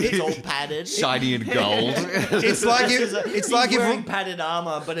himself. But it's all padded. Shiny and gold. it's like if it's He's like wearing if. padded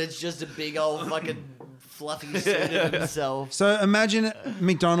armor, but it's just a big old fucking fluffy suit of himself. So imagine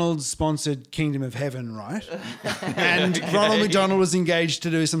McDonald's sponsored Kingdom of Heaven, right? And Ronald McDonald was engaged to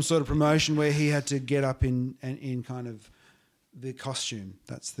do some sort of promotion where he had to get up in kind of the costume.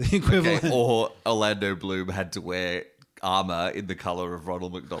 That's the equivalent. Okay, or Orlando Bloom had to wear armor in the color of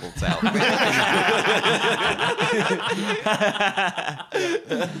Ronald McDonald's outfit.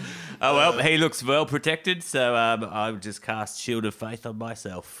 Oh well, he looks well protected, so I would just cast Shield of Faith on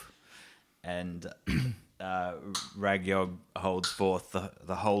myself, and Ragyog holds forth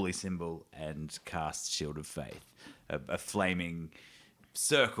the holy symbol and casts Shield of Faith, a flaming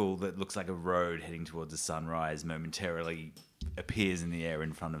circle that looks like a road heading towards the sunrise momentarily appears in the air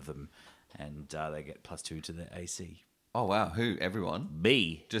in front of them, and they get +2 to their AC. Oh wow, who? Everyone?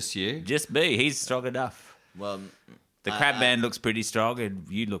 Me, Just you? just me. He's strong enough. Well, The crab man looks pretty strong, and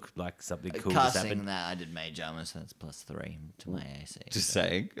you look like something cool has casting happened. that I did mage armor, so that's +3 to my AC. Just so.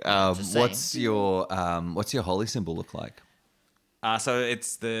 saying. Just saying. What's your holy symbol look like? So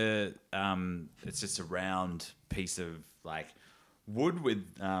it's it's just a round piece of like wood with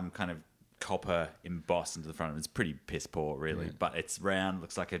kind of copper embossed into the front of it. It's pretty piss poor, really, but it's round.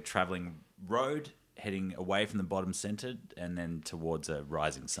 Looks like a traveling road heading away from the bottom centered and then towards a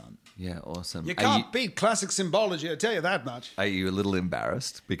rising sun. Yeah, awesome. You can't beat classic symbology, I tell you that much. Are you a little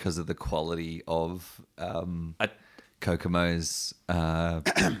embarrassed because of the quality of Kokomo's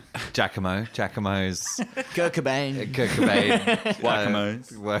Giacomo's Gurkabane.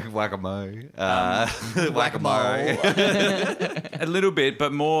 Whack-a-mole. A little bit,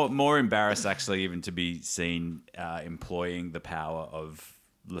 but more embarrassed actually even to be seen employing the power of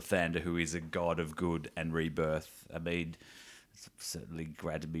Lathander, who is a god of good and rebirth. I mean, it's certainly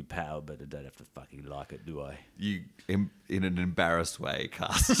granted me power, but I don't have to fucking like it, do I? You, in an embarrassed way,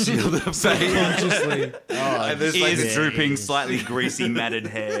 cast Shield of Faith. Consciously. And there's like Ears drooping, slightly greasy, matted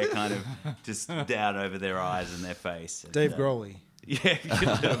hair kind of just down over their eyes and their face. And, Dave Grohley. Yeah,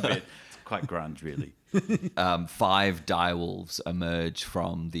 a little bit. It's quite grunge, really. 5 direwolves emerge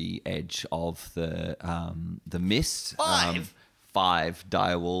from the edge of the mist. 5? 5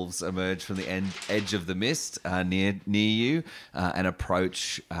 direwolves emerge from the edge of the mist near you and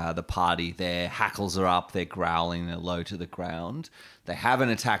approach the party. Their hackles are up, they're growling, they're low to the ground. They haven't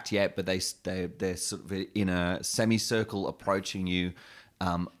attacked yet, but they're sort of in a semicircle approaching you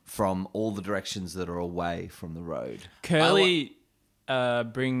from all the directions that are away from the road. Curly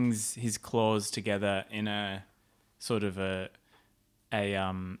brings his claws together in a sort of a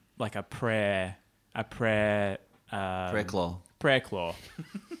prayer Prayer claw. prayer claw,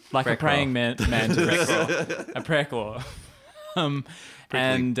 like a praying man's prayer claw, a prayer claw,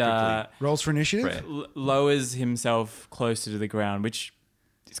 and Rolls for initiative? lowers himself closer to the ground, which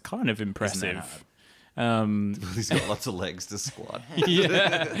is kind of impressive. He's got lots of legs to squat.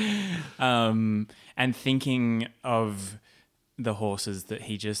 Yeah, and thinking of the horses that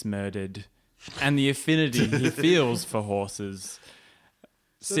he just murdered, and the affinity he feels for horses,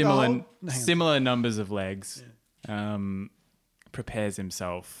 similar numbers of legs. Prepares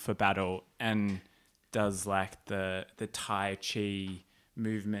himself for battle and does like the Tai Chi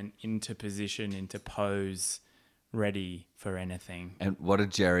movement into position, into pose, ready for anything. And what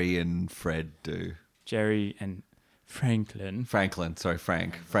did Jerry and Fred do? Jerry and Frank Frank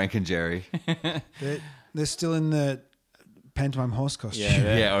and Jerry. They're still in the pantomime horse costume.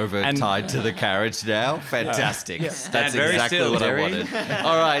 Yeah, tied to the carriage now. Fantastic. That's very exactly still, what Jerry. I wanted.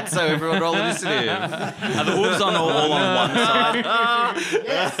 All right, so everyone roll initiative. Are the wolves all on one side?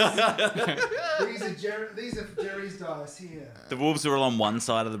 These are Jerry's dice here. The wolves are all on one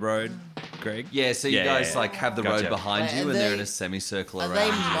side of the road, Greg? Yeah, so you guys yeah. have the Gotcha. road behind Wait, you, are and they're they- in a semicircle Are around they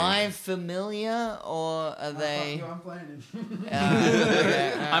you. my familiar or are they? I'm playing him.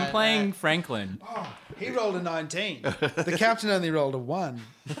 Okay, I'm playing Franklin. He rolled a 19. The captain only rolled a 1.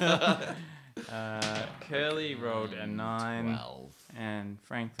 Curly rolled a 9, 12. and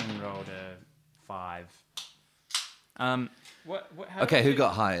Franklin rolled a 5. What? How Okay, do who you-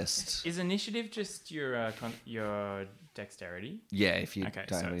 got highest? Is initiative just your dexterity? Yeah, if you Okay,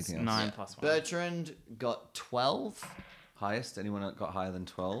 don't so have it's anything else. 9 plus 1. Bertrand got 12. Highest? Anyone that got higher than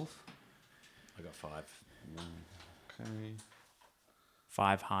 12? I got 5. Okay.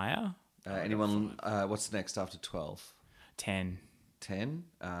 5 higher? Anyone? What's next after 12? 10. 10,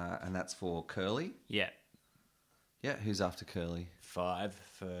 and that's for Curly. Yeah. Yeah, who's after Curly? 5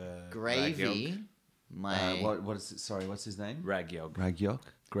 for Gravy. My What is it? Sorry, what's his name? Ragyog. Ragyok.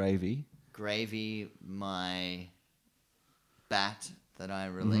 Gravy. Gravy, my bat that I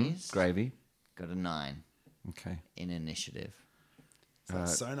released, Gravy. got a 9 Okay. in initiative.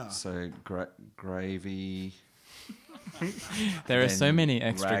 Sonar. So Gravy. There are so Then many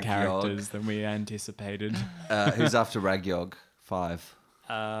extra Ragyog. characters than we anticipated. Who's after Ragyog? 5.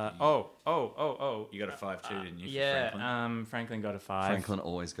 Oh. You got a 5 too, didn't you? For Yeah, Franklin? Franklin got a 5. Franklin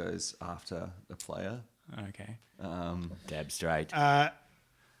always goes after the player. Okay. Dab straight.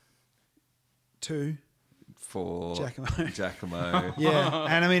 2. For Giacomo. Giacomo. Yeah,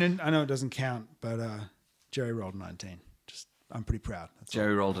 and I mean, I know it doesn't count, but Jerry rolled 19. I'm pretty proud. That's all.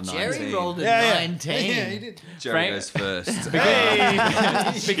 Jerry rolled a 19. Jerry rolled a Yeah, 19. Yeah, he did. Jerry Frank- goes first.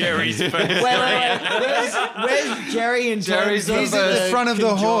 Jerry's first. Wait. Where's Jerry in Jerry's terms the of first. The front of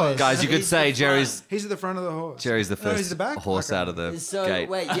the horse. Guys, you could say Jerry's He's at the front of the horse. Jerry's the No, first he's the back? horse Okay. out of the So gate.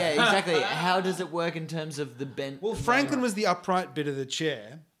 wait, yeah, exactly. How does it work in terms of the bent? Well, Franklin was the upright bit of the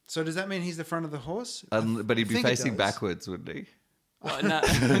chair. So does that mean he's the front of the horse? But he'd be think it facing does. backwards, wouldn't he? Well, no,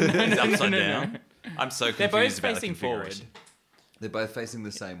 He's upside down. I'm so They're confused both about the facing forward. configuration. They're both facing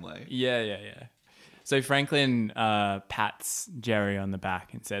the same way. Yeah. So Franklin pats Jerry on the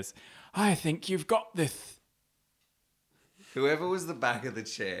back and says, "I think you've got this." Whoever was the back of the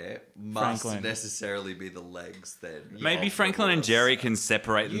chair must Franklin. necessarily be the legs then. Maybe of the Franklin and horse. Jerry can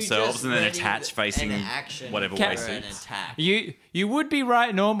separate You themselves just and then readied attach facing an action whatever for way an suits. attack. You would be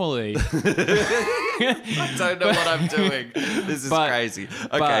right normally. I don't know what I'm doing. This is But- crazy. Okay,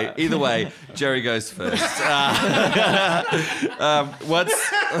 but- either way, Jerry goes first.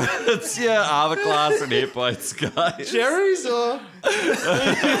 What's your armor class and hit points, guys? Jerry's or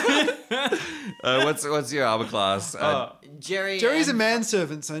What's your armor class? Jerry's Jerry's a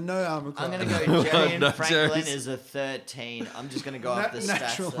manservant, so no armor class. I'm gonna go Jerry and No, Franklin Jerry's- is a 13. I'm just gonna go off the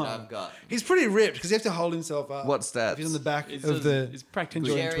Natural stats that armor. I've got. He's pretty ripped because he has to hold himself up. What stats? If he's on the back It's of the it's practically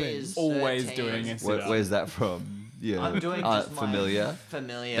conjoined Jerry twins. is always 13. doing a sit-up. Where's that from? Yeah, I'm doing just my familiar.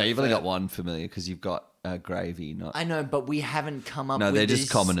 familiar. No, you've only for- got one familiar because you've got Gravy. Not I know, but we haven't come up no, with they're these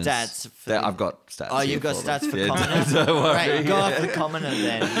just commoners. stats. For I've got stats. Oh, here you've got for them. stats for Yeah, commoners? don't worry. Right, go off the commoner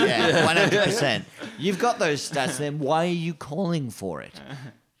then. Yeah, 100%. You've got those stats then. Why are you calling for it?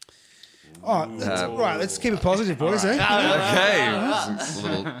 Oh, right. Let's keep it positive, boys. Eh? Okay, it's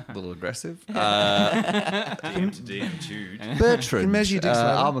a little aggressive. DM to DM chewed. Bertrand, Can measure your dick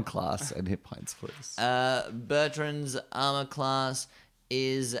slightly. armor class and hit points, please. Bertrand's armor class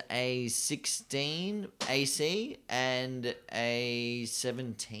is a 16 AC and a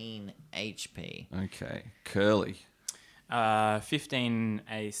 17 HP. Okay, Curly. 15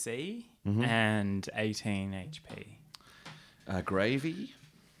 AC and 18 HP. Gravy.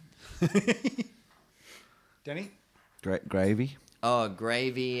 Danny? Gravy. Oh,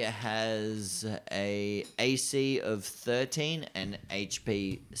 Gravy has a AC of 13 and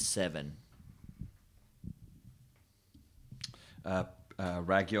HP 7.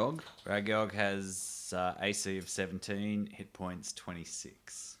 Ragyog. Ragyog has AC of 17, hit points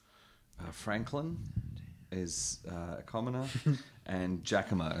 26. Franklin is a commoner. And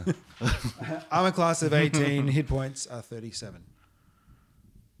Giacomo. Armor class of 18, hit points are 37.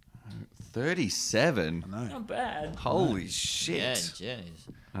 37. No. Not bad. Holy shit. Yeah,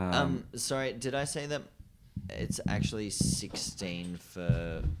 jeez. Sorry, did I say that it's actually 16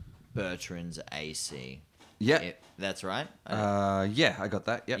 for Bertrand's AC? Yeah. That's right? Yeah, I got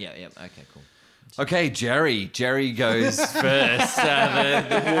that. Yep. Yeah, okay, cool. Okay, Jerry. Jerry goes first.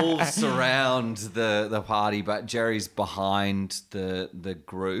 The wolves surround the party, but Jerry's behind the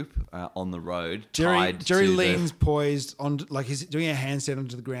group on the road. Jerry tied to leans poised on, like he's doing a handstand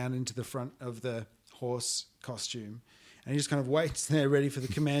onto the ground into the front of the horse costume, and he just kind of waits there, ready for the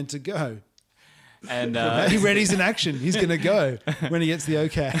command to go. And He readies in action. He's going to go when he gets the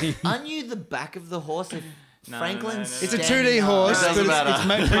okay. Aren't you the back of the horse if Franklin's It's a standing 2D horse, up? but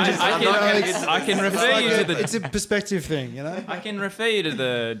it's I can refer you to the. it's a perspective thing, you know. I can refer you to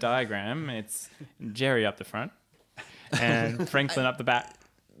the diagram. It's Jerry up the front, and Franklin up the back.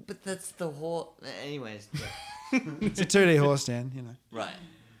 But that's the horse. Anyways. It's a 2D horse, Dan. You know. Right.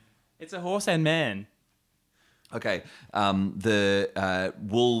 It's a horse and man. Okay, the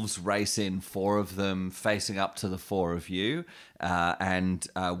wolves race in, 4 of them facing up to the 4 of you, and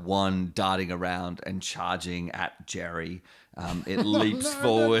one darting around and charging at Jerry. It leaps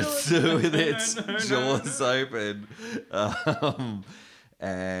forward with its jaws open,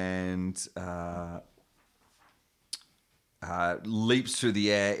 and leaps through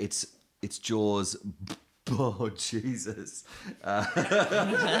the air. Its jaws. Oh, Jesus.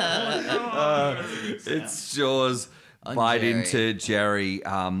 Its jaws bite Jerry. into Jerry,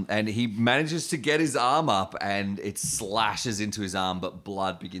 and he manages to get his arm up, and it slashes into his arm, but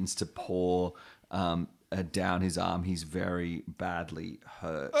blood begins to pour down his arm. He's very badly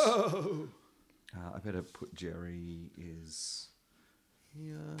hurt. I better put Jerry is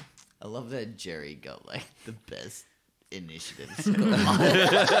here. I love that Jerry got like the best initiatives.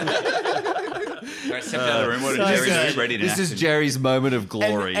 Right, step out of the room. What did Jerry do? Ready to This is action. Jerry's moment of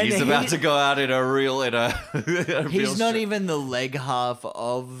glory. And He's about to go out in a real, He's not even the leg half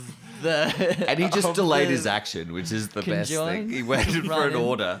of the. And he just of delayed the- his action, which is the best Conjoined? thing. He waited for an Run in.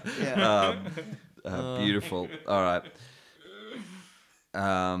 order. Yeah. Beautiful. All right.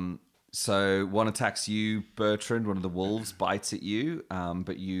 So one attacks you, Bertrand. One of the wolves bites at you,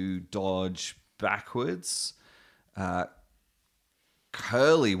 but you dodge backwards.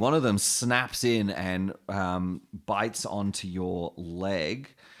 Curly, one of them snaps in and bites onto your leg,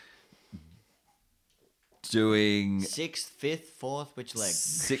 doing 6th, 5th, 4th, which leg?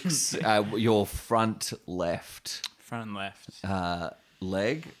 6, your front left Front and left.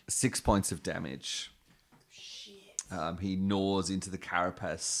 leg, 6 points of damage. He gnaws into the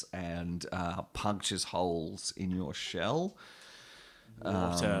carapace and punctures holes in your shell.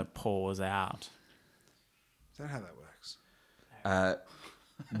 Water pours out. Is that how that works?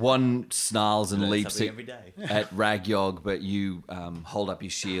 One snarls and leaps something at, every day. at Ragyog, but you hold up your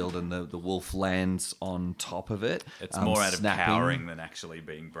shield and the wolf lands on top of it. It's more out of snapping. cowering than actually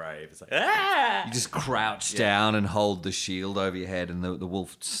being brave. It's like, ah! You just crouch down and hold the shield over your head, and the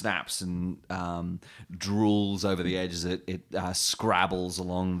wolf snaps and drools over the edges. It scrabbles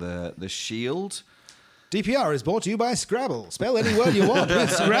along the shield. DPR is brought to you by Scrabble. Spell any word you want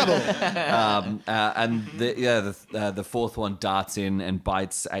with Scrabble. And the fourth one darts in and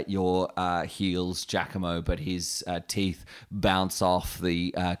bites at your heels, Giacomo, but his teeth bounce off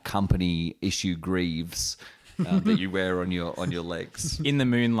the company issue greaves that you wear on your legs. In the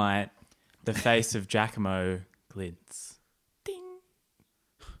moonlight, the face of Giacomo glints. Ding.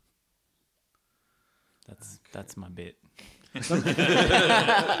 That's my bit. Can't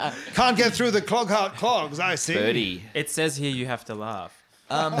get through the Clogheart clogs, I see. 30. It says here you have to laugh.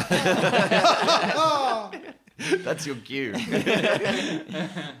 That's your cue.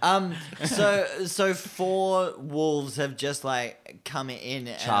 So 4 wolves have just like come in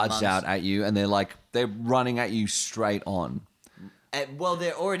and Charged out at you, and they're running at you straight on. Well,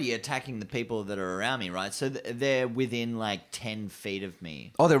 they're already attacking the people that are around me, right? So they're within like 10 feet of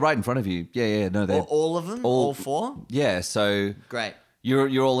me. Oh, they're right in front of you. Yeah, no, they're All of them? All 4? Yeah, so Great.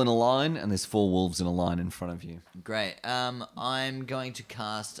 you're all in a line, and there's 4 wolves in a line in front of you. Great. I'm going to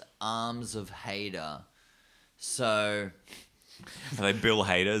cast Arms of Hader. So Are they Bill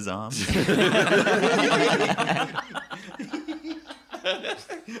Hader's arms?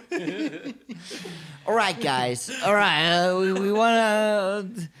 all right, guys. All right. We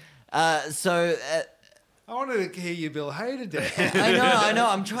want to. I wanted to hear you, Bill Hader, Dan. I know.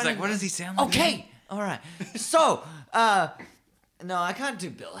 I'm trying It's like, to. what does he sound like? Okay. All right. So, no, I can't do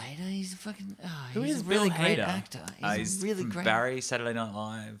Bill Hader. He's a fucking. Who he's is a really Bill great Hader? actor. He's He's really from great. Barry, Saturday Night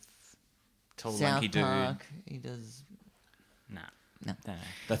Live. Tall, South lanky dude. Park. He does. Nah. No.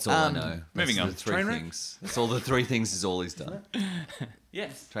 That's all I know. moving That's on. the 3 Trainwreck? things. That's all the 3 things is all he's done.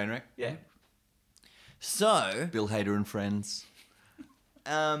 Yes. Trainwreck? Yeah. So, Bill Hader and Friends.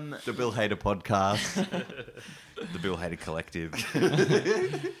 um, The Bill Hader podcast. The Bill Hader Collective.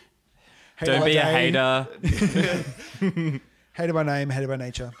 Don't be a day. hater. Hated by name, hated by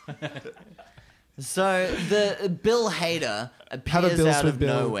nature. So the Bill Hader appears bills out with of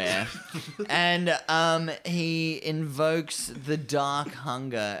Bill. nowhere, and he invokes the dark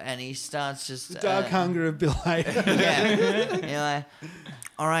hunger, and he starts just Dark hunger of Bill Hader. Yeah, you're like,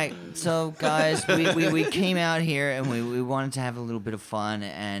 all right, so guys, we came out here and we wanted to have a little bit of fun,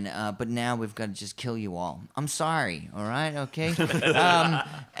 and but now we've got to just kill you all. I'm sorry, all right, okay,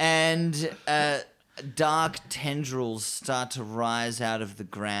 and dark tendrils start to rise out of the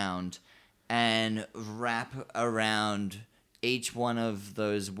ground and wrap around each one of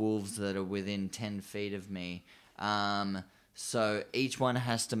those wolves that are within 10 feet of me. So each one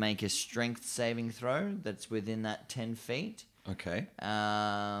has to make a strength saving throw that's within that 10 feet. Okay.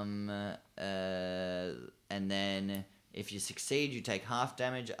 And then if you succeed, you take half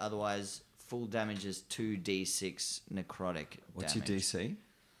damage. Otherwise, full damage is 2d6 necrotic What's damage. your DC?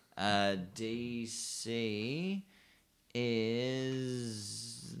 DC is...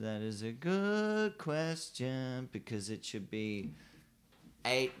 That is a good question because it should be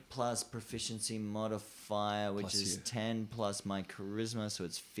 8 plus proficiency modifier, which Plus is you. 10 plus my charisma, so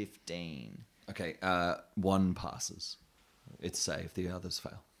it's 15. Okay. One passes. It's safe. The others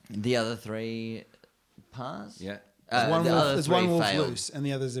fail. The other 3 pass? Yeah. There's one wolf failed. loose, and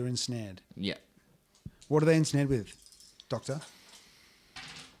the others are ensnared. Yeah. What are they ensnared with, Doctor?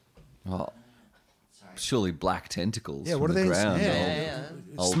 Oh, surely black tentacles. Yeah, from what are the they ground. ensnared?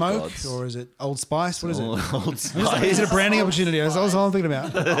 Old Smoke, gods. or is it Old Spice? What is it? Old Spice. Is it a branding opportunity? That's all I'm thinking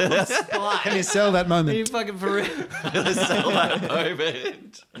about. Can you sell that Are you moment? fucking for real? Sell that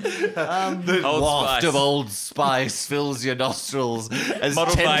moment. The Old waft Spice. of Old Spice fills your nostrils as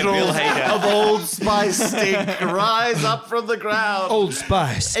Modelled by Bill tendrils Hader. of Old Spice stink rise up from the ground. Old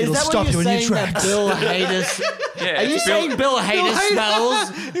Spice. Is It'll that stop what you you're in your saying that tracks. Bill Hader... Yeah, Are you it's saying Bill Hader smells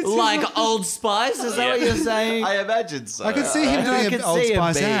like Old Spice? Is that what you're saying? I imagine so. I could see him I doing could an Old see him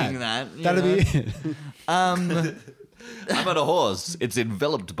Spice being ad. that, you That'd know. be it. I'm on a horse. It's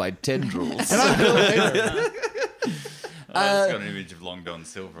enveloped by tendrils. I've got an image of Long Don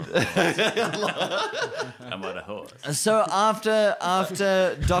Silver. I'm on a horse. So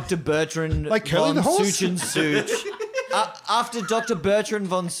after Dr. Bertrand Like Curly von the horse? Such and Such, after Dr. Bertrand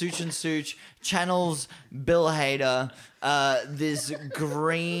von Such and Such channels Bill Hader, this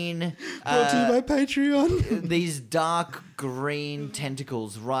green, Brought to you by Patreon. these dark green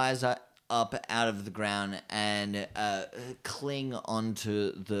tentacles rise up out of the ground and cling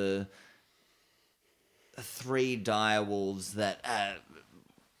onto the 3 dire wolves that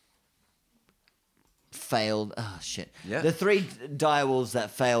failed. Oh shit! Yeah. The 3 dire wolves that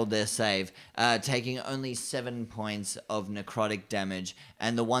failed their save, taking only 7 points of necrotic damage,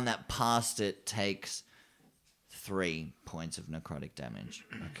 and the one that passed it takes 3 points of necrotic damage.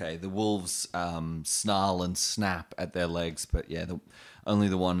 Okay, the wolves snarl and snap at their legs, but yeah, only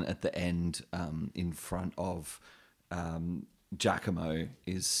the one at the end in front of Giacomo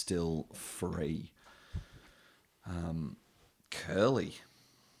is still free. Curly.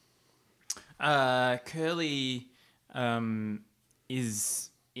 Curly is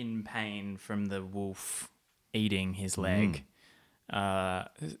in pain from the wolf eating his leg.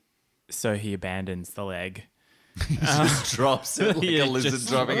 So he abandons the leg. He just drops it like Yeah, a lizard just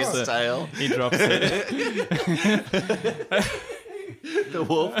dropping drops its it. tail. He drops it. The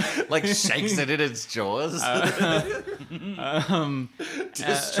wolf like shakes it in its jaws.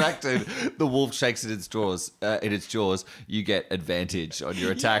 Distracted, the wolf shakes it in its jaws. You get advantage on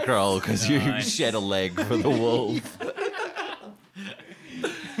your attack roll because you shed a leg for the wolf.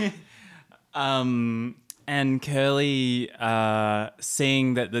 And Curly,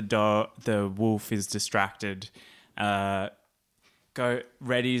 seeing that the wolf is distracted,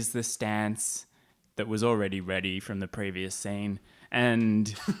 readies the stance that was already ready from the previous scene,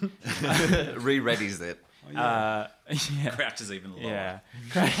 and Re-readies it. Crouches even lower.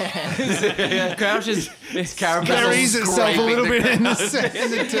 yeah, crouches. Buries itself a little bit in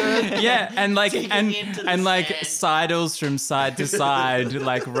the dirt. Yeah, and sidles from side to side,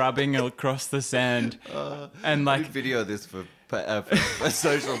 like rubbing across the sand, and like Video this for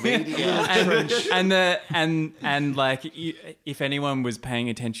social media. and like if anyone was paying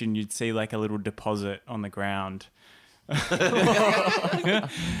attention, you'd see like a little deposit on the ground.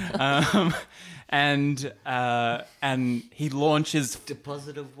 And he launches.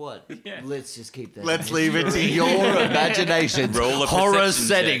 Deposit of what? Let's just keep that. Let's leave it to your imagination. Roll a horror perception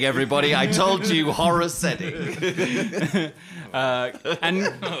setting, check. everybody. I told you, horror setting.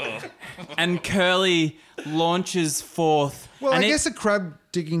 And Curly launches forth. Well, and I guess a crab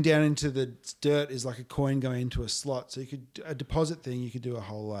digging down into the dirt is like a coin going into a slot. So a deposit thing, you could do a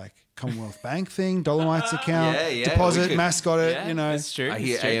whole like Commonwealth Bank thing, Dolomites account, Yeah, we deposit, could- mascot it, Yeah, you know. that's true. I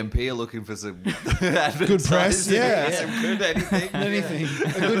hear It's true. AMP are looking for some Good press, yeah. some good anything. Anything.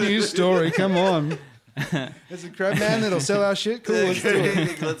 A good news story, come on. There's a crab man that'll sell our shit. Cool, let's do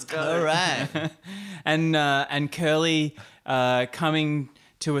it. Let's go. All right. And Curly, coming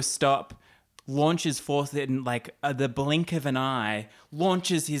to a stop, launches forth in like the blink of an eye,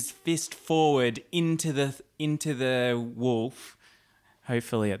 launches his fist forward into the wolf,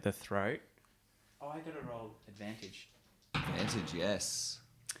 hopefully at the throat. Oh, I gotta roll advantage. Advantage, yes.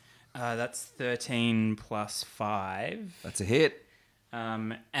 That's 13 plus 5. That's a hit.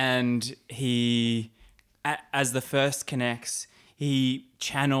 And he, as the first connects, he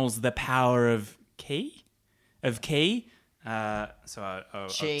channels the power of ki. So I'll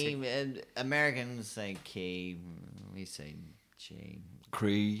Chi. Americans say key. We say chi.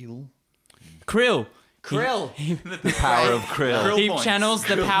 Creel. Krill. Krill. The power of Krill. He points. channels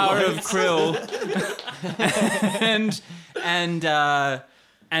the power of Krill,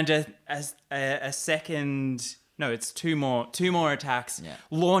 and a second. No, it's two more attacks. Yeah.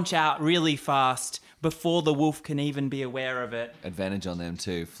 Launch out really fast before the wolf can even be aware of it. Advantage on them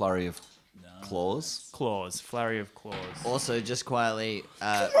too. Flurry of claws. Claws, flurry of claws. Also, just quietly.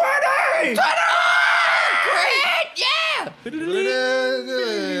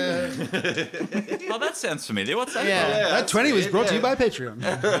 Oh, that sounds familiar. What's that? Yeah. That 20 was brought to you by Patreon.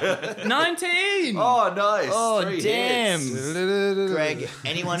 19. Oh, nice. Oh, Three damn. hits. Greg,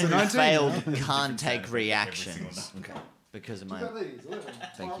 anyone who 19, failed can't take reactions. Okay. Because of my.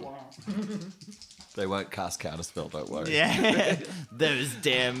 Thank you. They won't cast counterspell, don't worry. Yeah. Those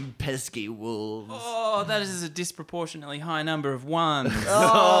damn pesky wolves. Oh, that is a disproportionately high number of ones.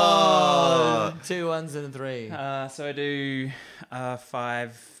 Oh, 2 1s and a 3. So I do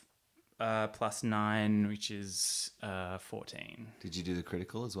 5 plus 9, which is 14. Did you do the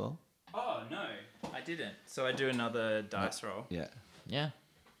critical as well? Oh, no, I didn't. So I do another dice roll. Yeah. Yeah.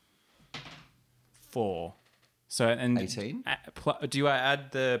 4. So and 18? Do I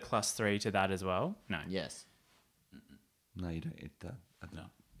add the plus 3 to that as well? No. Yes. No, you don't hit that. No,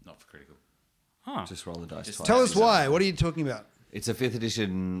 not for critical. Oh. Just roll the dice twice. Tell us why. What are you talking about? It's a 5th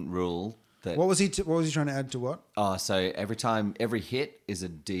edition rule that... What was he trying to add to what? Oh, so every hit is a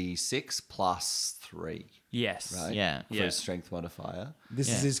D6 plus 3, Yes. right? Yeah. For Yeah. a strength modifier. This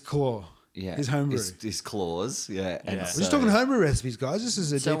is his claw. Yeah. His homebrew. His claws, yeah. And Yeah. We're just talking homebrew recipes, guys. This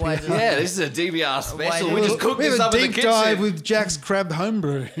is a So DPR. why did- Yeah, this is a DBR special. Why We did- just cooked We this have a up in the deep kitchen. dive with Jack's crab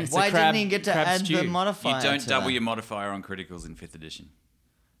homebrew. Why crab- didn't he get to crab add the stew. modifier? You don't to double that? your modifier on criticals in 5th edition.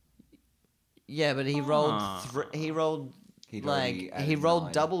 Yeah, but he rolled. He rolled He'd already like added he rolled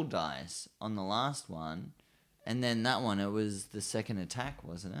 9. double dice on the last one, and then that one it was the second attack,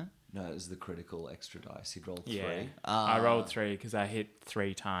 wasn't it? No, it was the critical extra dice. He'd rolled 3. Yeah. I rolled 3 because I hit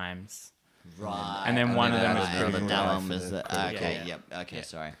 3 times. Right. And then one of them was right, critical. and that die one for was the the critical. okay. Yep. Okay.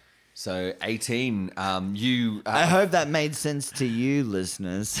 Sorry. So 18, you... I hope that made sense to you,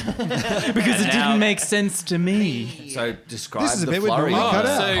 listeners. Because it didn't make sense to me. So describe This is a the bit we'd flurry normally cut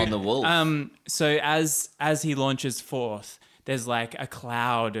out. on the wolf. So as he launches forth, there's like a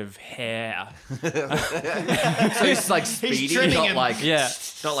cloud of hair. So it's like speedy, trimming not him. like Yeah.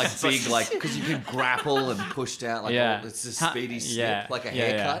 not like big, like because you can grapple and push down. Like Yeah. it's a speedy snip, yeah. like a Yeah,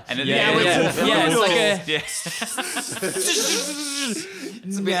 haircut. And at Yeah, the end, it's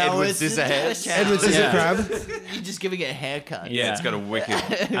It's a bit Edward Scissorhands. Edward Scissor Crab. You're just giving it a haircut. yeah, it's got a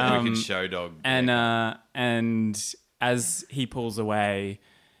wicked show dog. And as he pulls away,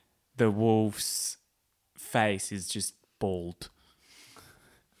 the wolf's face is just bald.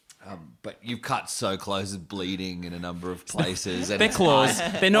 But you've cut so close, it's bleeding in a number of places. And They're its claws.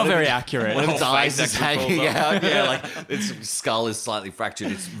 They're not very accurate. One of its whole eyes face is actually hanging falls off. out. Yeah, like its skull is slightly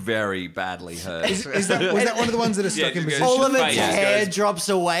fractured. It's very badly hurt. Was that one of the ones that are stuck in just position? All of its Face hair goes- drops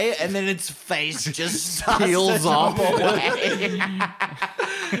away, and then its face just Peels off. away.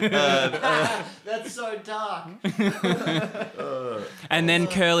 That's so dark. And then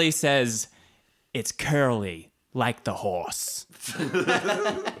Curly says, "It's curly like the horse."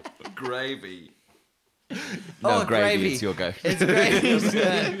 Gravy. No, Oh, gravy. gravy. It's your go. It's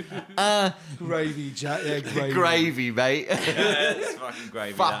great. Gravy, yeah, gravy. Gravy, mate. It's fucking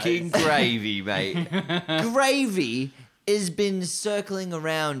gravy. Fucking gravy, mate. Gravy has been circling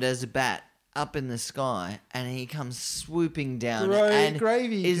around as a bat up in the sky, and he comes swooping down. and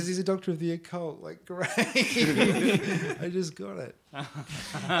Gravy, because is- he's a doctor of the occult. Like, gravy. I just got it.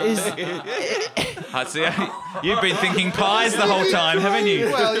 See, you've been thinking pies the whole time, haven't you?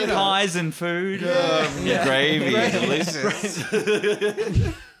 Well, you know. Pies and food. Gravy, delicious.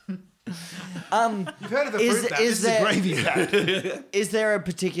 You've heard of the Is- fruit bat. is This is a there- gravy bat. Is there a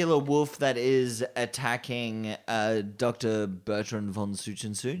particular wolf that is attacking Dr. Bertrand von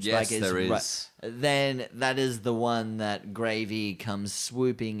Suchensuch? Yes, there ri- is. Then that is the one that Gravy comes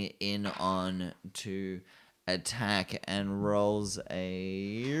swooping in on to attack and rolls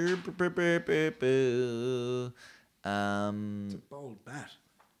a Bold bat.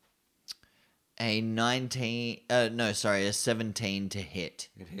 a 19 a 17 to hit.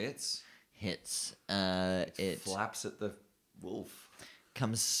 It hits. Hits. It It flaps at the wolf.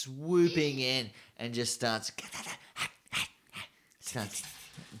 comes swooping in and just starts Very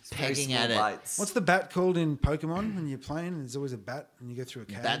pegging small at it. bites. What's the bat called in Pokemon when you're playing? There's always a bat and you go through a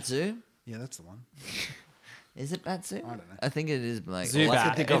cave. Batsu? Yeah, that's the one. Is it Batsu? I don't know. I think it is like Zubat. Well, I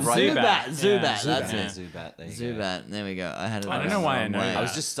can think of It's right Zubat. back. Zubat. Yeah, That's Yeah, it. Zubat. There you go. Zubat. There we go. I had it. I don't know why I know way. that. I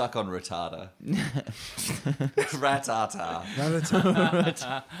was just stuck on Rattata. Ratata.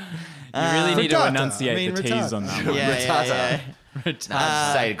 You really need to Frittata. enunciate I mean, the T's on that one. Yeah, yeah,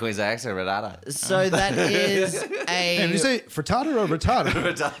 yeah. Say it, Queen's accent, Rattata. So that is And you a say frittata or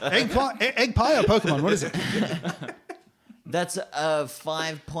rattata? Egg pie or Pokemon? What is it? that's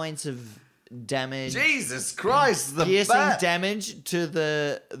 5 points of damage. Jesus Christ, the Piercing bat. damage to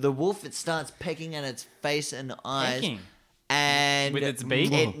the wolf. It starts pecking at its face and eyes. Pecking? And With its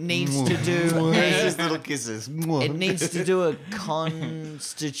beak? it needs to do Just little kisses. it needs to do a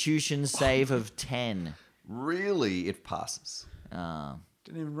constitution save of 10. Really, it passes.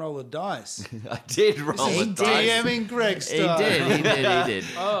 Didn't even roll a dice. I did roll He a did. dice. DMing Greg He style. did.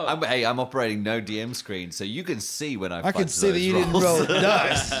 I'm operating no DM screen, so you can see when I I could fudge see that those you didn't rolls. roll a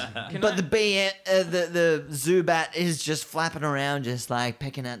dice. But the Zubat is just flapping around, just like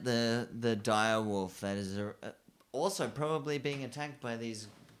pecking at the dire wolf that is also probably being attacked by these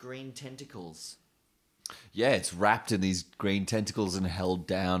green tentacles. Yeah, it's wrapped in these green tentacles and held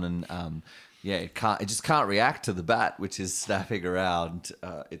down, and it just can't react to the bat, which is snapping around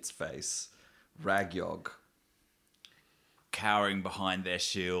its face. Ragyog. Cowering behind their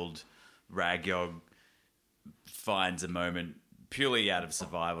shield, Ragyog finds a moment purely out of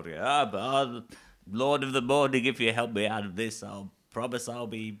survival to go, but Lord of the Morning, if you help me out of this, I'll promise I'll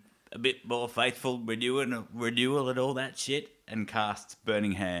be a bit more faithful, renewal and all that shit, and casts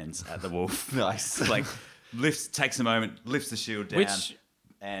Burning Hands at the wolf. Nice. Like, takes a moment, lifts the shield down, Which-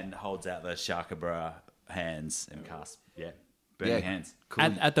 and holds out the Shakabra hands and casts, Burning Hands. Cool.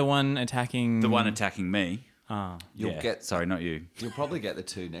 At the one attacking. The one attacking me. You'll get. Sorry, not you. You'll probably get the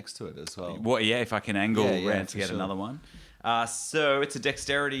two next to it as well. What? Yeah, if I can angle Yeah, around for to get sure. another one. So it's a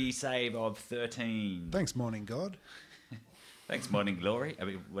dexterity save of 13. Thanks, morning god. Thanks, Morning Glory. I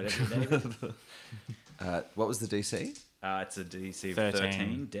mean, whatever your name is. What was the DC? It's a DC of 13.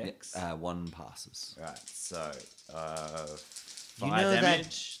 13 dex. One passes. Right, so 5 You know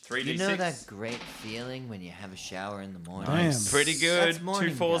damage, 3d6. You know that great feeling when you have a shower in the morning? Damn. Pretty good. That's 2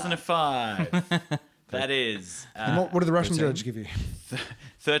 morning 4s and a 5. guard. That is And what did the Russian 13. judge give you?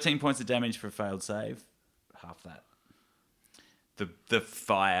 13 points of damage for a failed save. Half that. The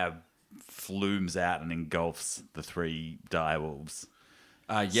fire flumes out and engulfs the 3 direwolves.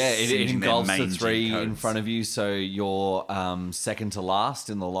 It Singeing their engulfs the mangy 3 in coats. front of you, so you're second to last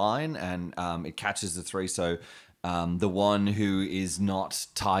in the line, and it catches the 3. So the one who is not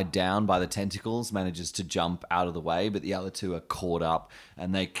tied down by the tentacles manages to jump out of the way, but the other 2 are caught up,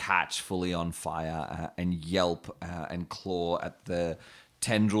 and they catch fully on fire and yelp and claw at the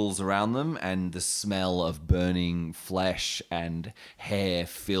tendrils around them, and the smell of burning flesh and hair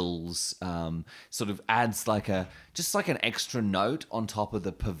fills, sort of adds just like an extra note on top of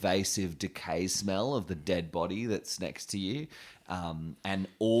the pervasive decay smell of the dead body that's next to you. And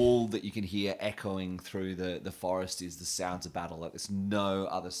all that you can hear echoing through the forest is the sounds of battle. Like there's no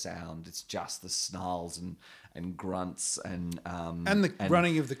other sound. It's just the snarls and grunts and And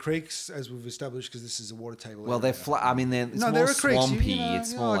running of the creeks, as we've established, because this is a water table. well, they're it's No, more there are creeks, swampy. you know,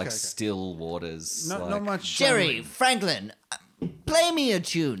 it's yeah, more okay, like okay. still waters. Not like- much. Jerry, Franklin, play me a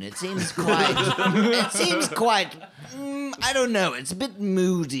tune. It seems quite. I don't know. It's a bit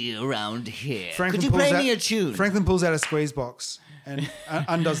moody around here. Could you pulls play out- me a tune? Franklin pulls out a squeeze box and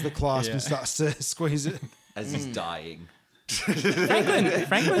undoes the clasp and starts to squeeze it. as he's dying.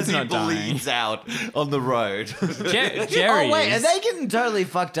 Franklin's He not dying. bleeds out on the road. Jerry. Oh wait, are is. they getting totally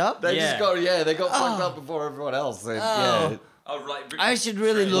fucked up? They Yeah. they got fucked up before everyone else. Yeah. Oh, right. I should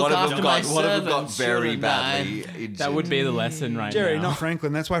really look One of after them my got one of them got servants, very shouldn't I? badly injured. That would be the lesson right Jerry, now. not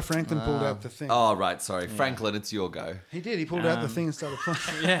Franklin. That's why Franklin pulled out the thing. Oh right, sorry, Franklin, it's your go. He did. He pulled out the thing and started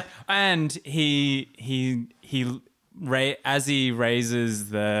playing. Yeah, and as he raises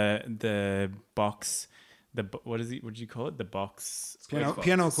the box, what is it? What do you call it? The box Piano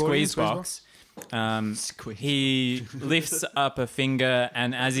accordion, squeeze box. He lifts up a finger,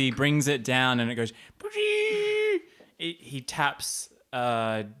 and as he brings it down and it goes, he taps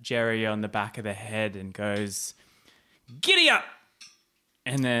Jerry on the back of the head and goes, "Giddy up!"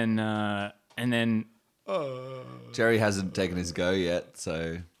 And then Jerry hasn't taken his go yet,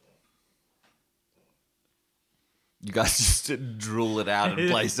 so you guys just drool it out and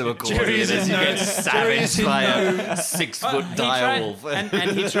play some accordion as you get savaged by a 6-foot direwolf.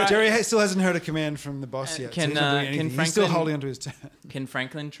 and he tried. Jerry still hasn't heard a command from the boss yet. So he's not doing anything. He's still holding onto his turn. Can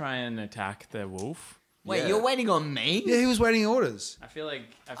Franklin try and attack the wolf? Wait, Yeah. you're waiting on me? Yeah, he was waiting orders. I feel like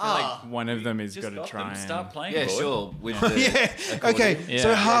one of them is got to try and start playing. Yeah, boy. sure. With the Yeah. accordion. Okay. So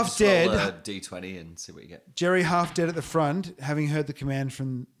Yeah. half Just roll dead. a D20 and see what you get. Jerry half dead at the front, having heard the command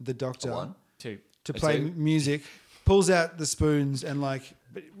from the doctor One. two. to play two? music, pulls out the spoons and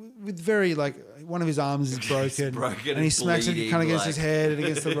but with very one of his arms is broken, broken and he and smacks it bleeding, kind of against like- his head and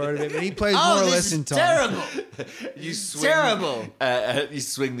against the road a bit. But he plays more Oh, or this less is in time. terrible. You swing, Terrible. You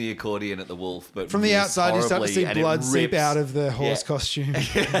swing the accordion at the wolf, but From the miss outside, you start to see horribly, and it blood seep rips. out of the horse Yeah. costume.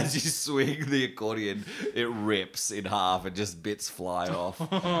 As you swing the accordion, it rips in half and just bits fly off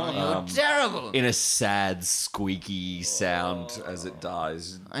You're terrible. in a sad, squeaky sound as it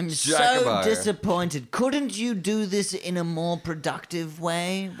dies. I'm so Giacomo. disappointed. Couldn't you do this in a more productive way?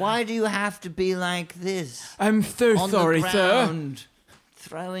 Why do you have to be like this? I'm so On sorry, the sir. ground,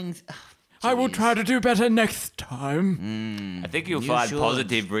 throwing. I will Jeez. try to do better next time. I think you'll You find should.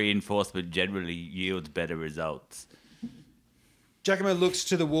 positive reinforcement generally yields better results. Giacomo looks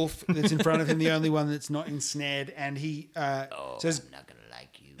to the wolf that's in front of him, the only one that's not ensnared, and he says, I'm not gonna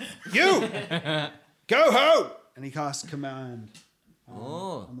like you. "You go home!" And he casts command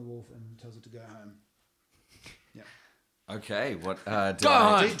Oh. on the wolf and tells it to go home. Okay, what?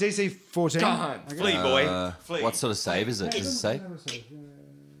 DC 14. Flee, boy. Flee. What sort of save is it? Does it say?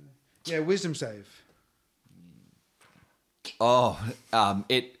 Yeah, wisdom save. Oh,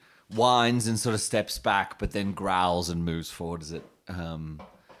 it whines and sort of steps back, but then growls and moves forward as it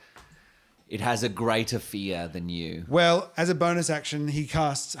has a greater fear than you. Well, as a bonus action, he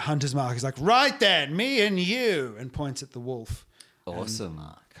casts Hunter's Mark. He's like, "Right then, me and you," and points at the wolf. Awesome.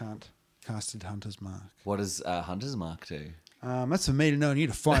 Can't casted Hunter's Mark. What does Hunter's Mark do? That's for me to know and you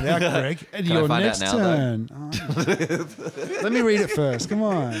to find out, Greg. And Can I your find out next now, though? turn. Let me read it first. Come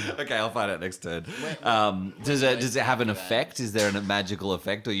on. Okay, I'll find out next turn. Does it have an effect? Is there a magical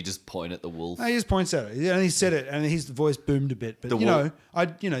effect, or you just point at the wolf? No, he just points at it. And he said it, and his voice boomed a bit. But The you wolf-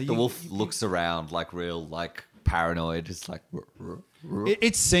 know, The wolf looks around like real, paranoid. It's like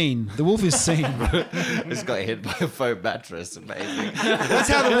it's seen. The wolf is seen. it's got hit by a foam mattress. Amazing. That's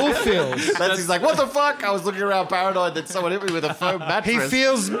how the wolf feels. He's like, what the fuck? I was looking around paranoid that someone hit me with a foam mattress. He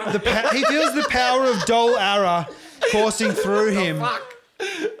feels the power of Dol Ara coursing through him.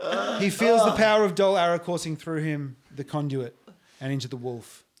 He feels the power of Dol Ara coursing through him, the conduit, and into the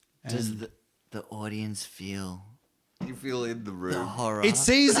wolf. Does the audience feel You feel in the room. the horror? It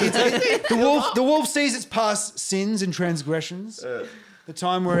sees the wolf. The wolf sees its past sins and transgressions. The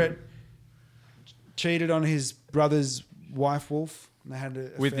time where it cheated on his brother's wife, Wolf, and they had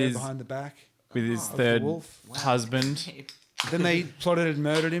an With affair his- behind the back. With his the third wolf. husband. Then they plotted and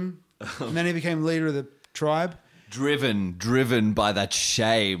murdered him, and then he became leader of the tribe. Driven by that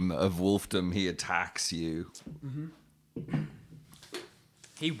shame of wolfdom, he attacks you.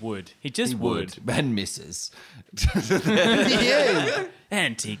 He would. He just would. And misses. Yeah.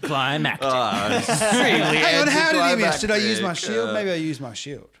 Anticlimactic. Hang on, how did he miss? Did I use my anticlimactic. shield? Maybe I used my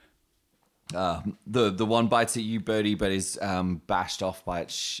shield. The one bites at you, Birdie, but is bashed off by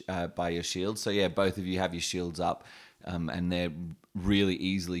by your shield. So yeah, both of you have your shields up, and they're really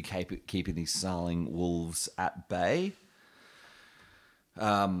easily keeping these snarling wolves at bay.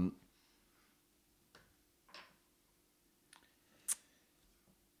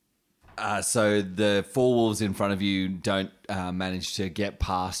 So the four wolves in front of you don't manage to get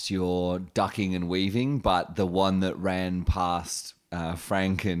past your ducking and weaving, but the one that ran past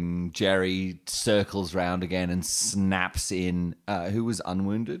Frank and Jerry circles round again and snaps in. Who was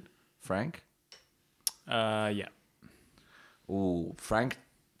unwounded? Frank? Yeah. Ooh, Frank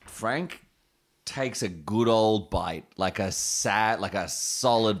takes a good old bite, like a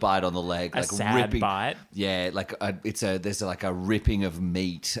solid bite on the leg, A like sad ripping, bite? Yeah, there's like a ripping of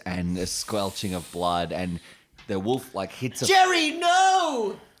meat and a squelching of blood, and the wolf hits a. Jerry,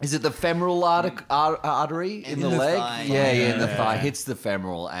 no! Is it the femoral artery in the leg? thigh. Yeah, in the thigh. Hits the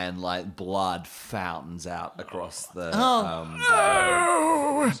femoral, and blood fountains out across the.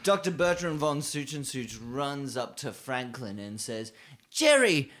 Dr. Bertrand von Suchensuch runs up to Franklin and says,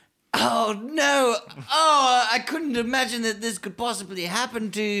 Jerry, oh no, oh, I couldn't imagine that this could possibly happen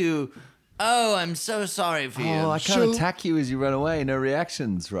to you. Oh, I'm so sorry for you. Oh, I can't attack you as you run away. No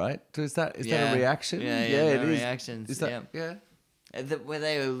reactions, right? Is that a reaction? Yeah, it no is. reactions. Is that, yeah. Were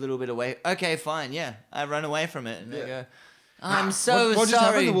they a little bit away? Okay, fine. Yeah, I run away from it, and they go, "I'm so What just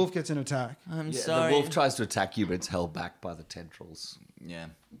happened? sorry. The wolf gets an attack. I'm Yeah, sorry. the wolf tries to attack you, but it's held back by the tendrils. Yeah.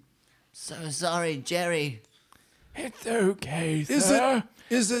 So sorry, Jerry. It's okay, sir.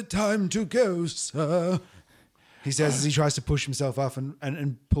 Is it time to go, sir? He says as he tries to push himself up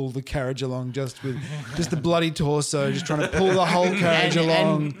and pull the carriage along just the bloody torso, just trying to pull the whole carriage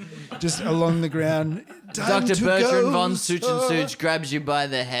along, just along the ground. Time Dr. to Bertrand go, von Such and sir. Such grabs you by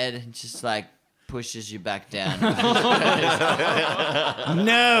the head and just like pushes you back down.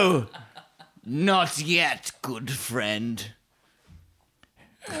 No, not yet, good friend.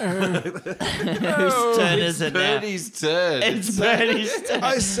 Whose turn is it now? Bernie's turn. It's Bernie's turn.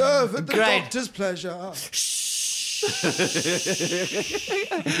 I serve at the Great. doctor's pleasure.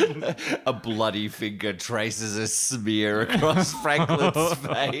 A bloody finger traces a smear across Franklin's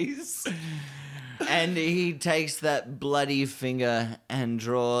face. And he takes that bloody finger and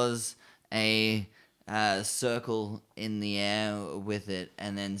draws a circle in the air with it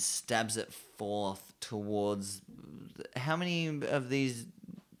and then stabs it forth towards... How many of these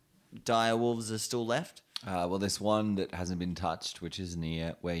dire wolves are still left? Well, there's one that hasn't been touched, which is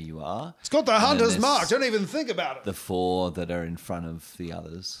near where you are. It's got the And then hunter's there's mark. Don't even think about it. The 4 that are in front of the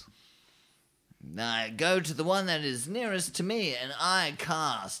others. I go to the one that is nearest to me and I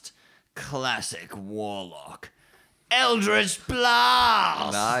cast Classic Warlock. Eldritch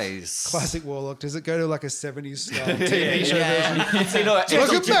Blast! Nice. Classic Warlock. Does it go to like a 70s style TV show version? You know,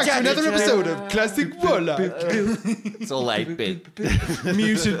 Welcome back to another episode of Classic Warlock. it's all 8-bit.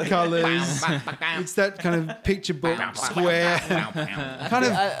 Muted colours. It's that kind of picture book square. Kind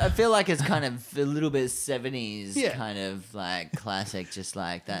of. I feel like it's kind of a little bit 70s, Yeah. kind of like classic, just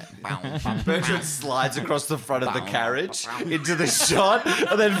like that. Bertrand slides across the front of the carriage into the shot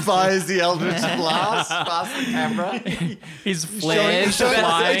and then fires the Eldritch Blast past the camera. His flares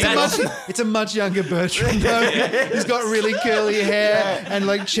flying. It's a much younger Bertrand though. He's got really curly hair and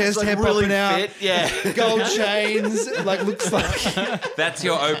like chest hair really popping out. fit, yeah. Gold chains. Like looks like That's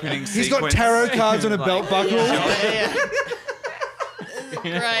your opening sequence. he's got tarot cards on a belt buckle.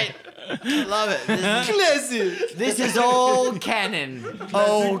 Great. I love it. This is all canon.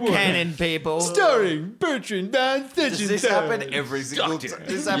 All canon, people. Starring Bertrand Van Does this happen every single time?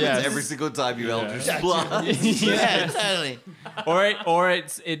 This happens every single time you Eldritch Blast. Yeah, totally. Or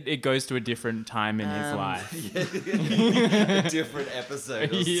it goes to a different time in his life. A different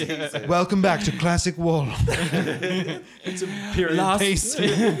episode or season. Welcome back to Classic Warlock. It's a period piece.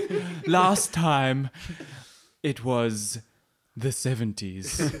 Last time, it was the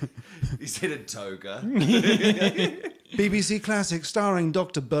 70s. He's in a toga. BBC Classic starring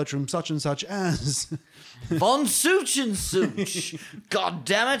Dr. Bertram such and such as. Von Such and Such. God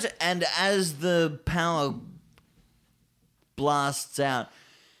damn it. And as the power blasts out,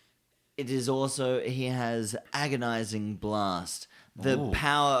 it is also, he has agonizing blast. The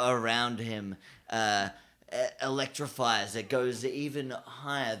power around him electrifies. It goes even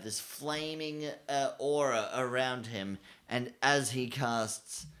higher. This flaming aura around him. And as he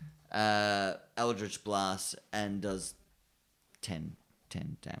casts Eldritch Blast and does 10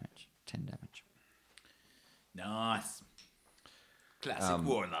 damage. 10 damage. Nice. Classic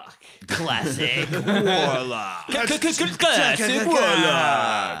Warlock. Classic Warlock. Classic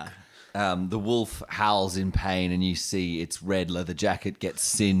Warlock. The wolf howls in pain, and you see its red leather jacket get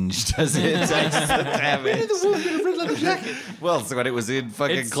singed as it takes the damage. The wolf got a red leather jacket? Well, it's when it was in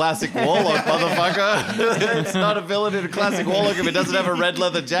fucking Classic Warlock, motherfucker. It's not a villain in a Classic Warlock if it doesn't have a red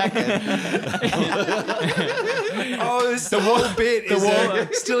leather jacket. Oh, the whole bit is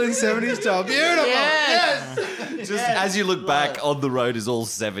still in 70s style. Beautiful. Yes. Just as you look back, on the road is all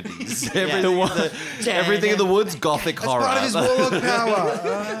 70s. Everything in the woods, gothic horror. Part of his warlock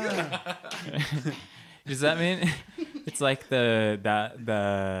power. Does that mean it's like the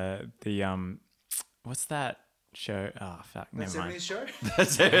what's that show? Oh fuck, never mind. show?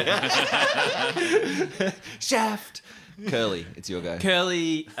 Shaft. Curly, it's your go.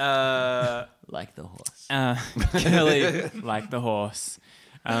 Curly, Like the horse. Curly, like the horse,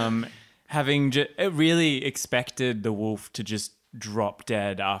 having really expected the wolf to just drop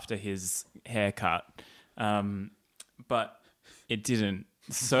dead after his haircut, but it didn't.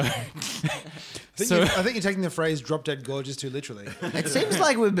 So, I think you're taking the phrase "drop dead gorgeous" too literally. It seems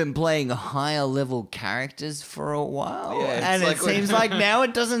like we've been playing higher level characters for a while. Yeah, and it's it like seems like now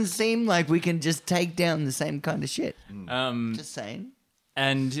it doesn't seem like we can just take down the same kind of shit. um, Just saying.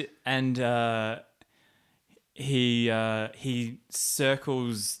 and he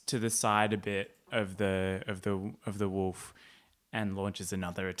circles to the side a bit of the wolf and launches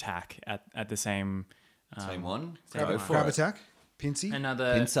another attack at the same Same one. same Go one. for Crab it. attack. Pincy.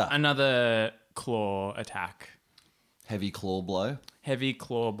 Pincer. another claw attack. Heavy claw blow. Heavy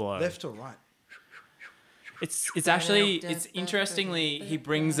claw blow. Left or right? It's actually it's interestingly he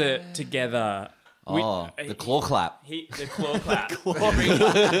brings it together. Oh, the claw clap. The claw clap.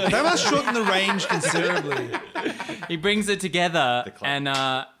 That must shorten the range considerably. He brings it together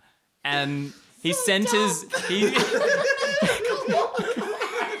and he centers he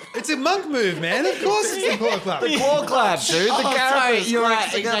It's a monk move, man. Of course it's the claw clap. Claw clap, dude. The characters You're clap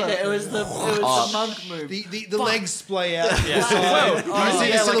right. together. Exactly. It was the monk move. The legs splay out. Yeah. You see the yeah,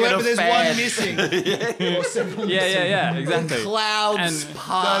 like silhouette, in a but there's fan. one missing. Or several yeah, exactly. Clouds And-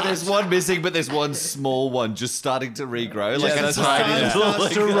 part. No, there's one missing, but the's one small one just starting to regrow. Like a It tiny starts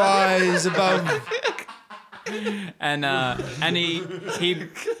little. to rise above. And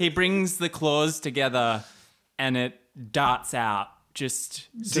he brings the claws together and it darts out just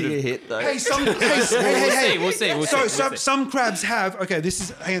Do you hit though? Hey, hey. We'll see. So some crabs have. Okay, this is.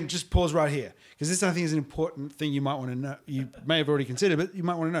 Hang on, just pause right here because this I think is an important thing you might want to know. You may have already considered, but you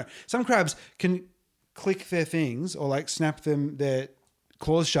might want to know. Some crabs can click their things or like snap their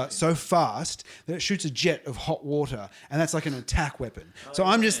claws shut so fast that it shoots a jet of hot water, and that's like an attack weapon. So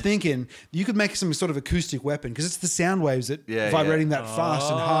I'm just thinking you could make some sort of acoustic weapon because it's the sound waves that vibrating that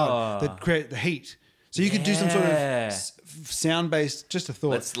fast and hard that create the heat. So you could do some sort of sound-based. Just a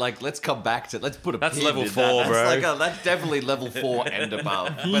thought. Let's come back to. Let's put a. That's pin level in 4, that. bro. That's definitely level 4 and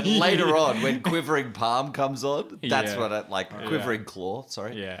above. But later on, when quivering palm comes on, that's Yeah. what it like. Quivering claw.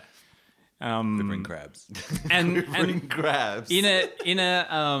 Sorry. yeah. Quivering crabs. Quivering crabs. In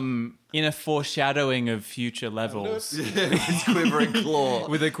a foreshadowing of future levels It's quivering claw.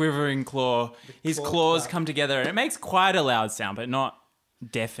 with a quivering claw, his claws come together and it makes quite a loud sound, but not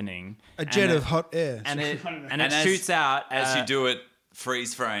deafening. A jet And of hot air. and it as- shoots out As you do it,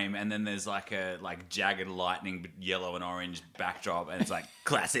 freeze frame, and then there's like a jagged lightning, yellow and orange backdrop, and it's like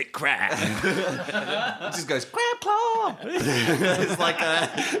classic crab. It just goes crab claw. It's like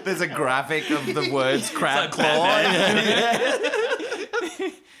there's a graphic of the words crab claw.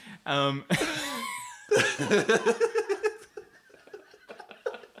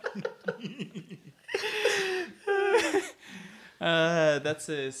 That's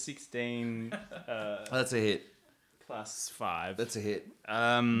a 16 That's a hit. plus 5. That's a hit.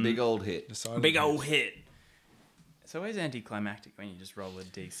 Big old hit. Big old hit. It's always anticlimactic when you just roll a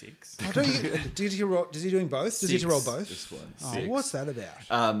d6. Oh, is he doing both? Does he have to roll both? This one. Oh, what's that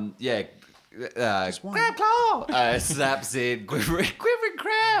about? Yeah. one. Crab claw snaps in, quivering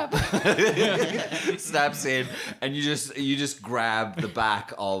crab snaps in, and you just grab the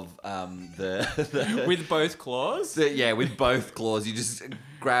back of the With both claws? with both claws. You just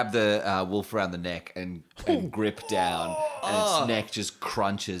grab the wolf around the neck and grip down, and its neck just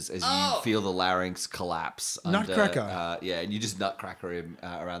crunches as you feel the larynx collapse. Nutcracker. And you just nutcracker him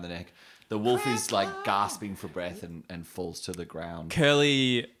around the neck. The wolf is like gasping for breath and falls to the ground.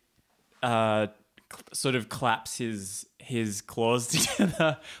 Curly sort of claps his claws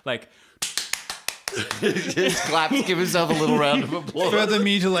together, like, Just claps, give himself a little round of applause. Further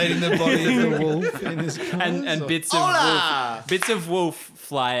mutilating the body of the wolf in his claws. and bits of wolf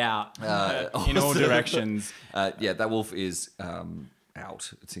fly out in all directions. That wolf is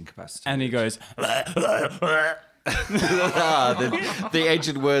out. It's incapacitated. And he goes, The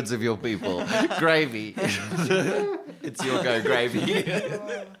ancient words of your people. Gravy. It's your go, Gravy.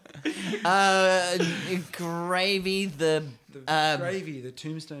 Gravy, the Gravy, the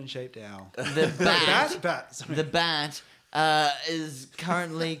tombstone-shaped owl. the bat, Bat. Sorry. the bat is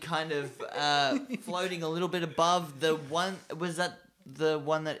currently kind of floating a little bit above the one. Was that the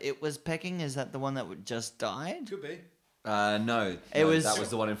one that it was pecking? Is that the one that just died? Could be. No, It was- that was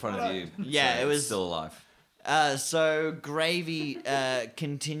the one in front of you. Yeah, So it was- it's still alive. So Gravy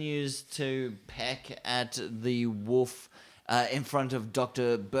continues to peck at the wolf in front of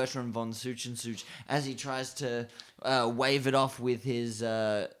Dr. Bertrand von Such as he tries to wave it off with his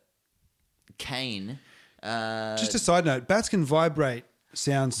cane. Just a side note, bats can vibrate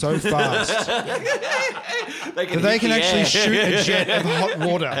sound so fast They that they can actually shoot a jet of hot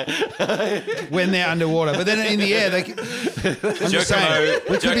water when they're underwater. But then in the air, they can... I'm just saying,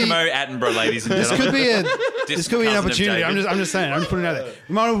 Giacomo Attenborough, ladies and this gentlemen. could be an cousin of opportunity. David. I'm just saying. I'm putting it out there.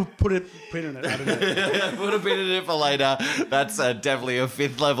 We might as well put a pin on it. I don't know. Put a bit in it for later. That's definitely a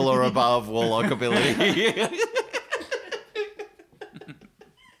 5th level or above Warlock ability.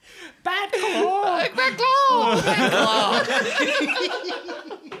 "Bat claw!" Back claw!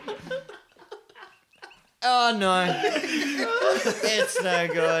 Oh no. It's no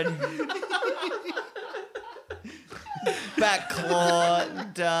good. Back claw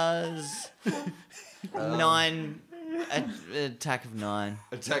does 9 attack of 9.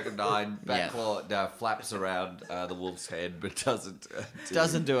 Attack of 9. Back Yeah. claw flaps around the wolf's head, but doesn't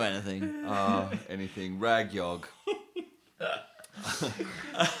Doesn't do anything. anything. Ragyog.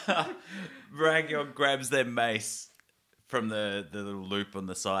 Ragyog grabs their mace from the little loop on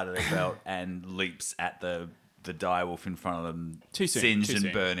the side of their belt and leaps at the direwolf in front of them, Too soon, singed too and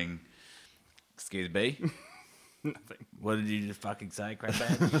soon. burning. Excuse me. Nothing. What did you just fucking say,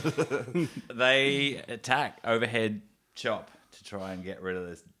 Crabbat? They attack overhead chop to try and get rid of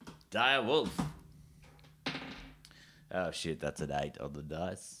this dire wolf. Oh shit, that's an 8 on the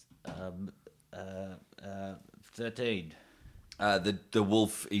dice. 13. The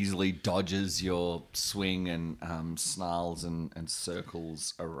wolf easily dodges your swing and snarls and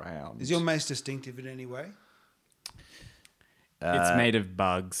circles around. Is your mace distinctive in any way? It's made of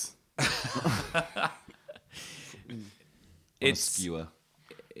bugs. It's skewer?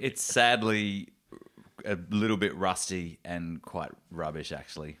 It's sadly a little bit rusty and quite rubbish,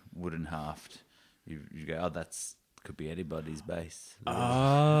 actually. Wooden haft. You go, oh, that's could be anybody's base.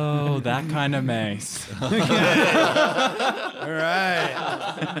 Oh, that kind of mace. All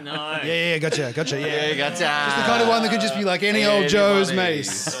right. No. Yeah, gotcha. Yeah, Gotcha. Just the kind of one that could just be like any old Joe's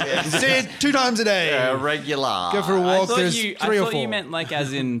mace. See it 2 times a day. Regular. Go for a walk. There's I 3 or thought 4. you meant like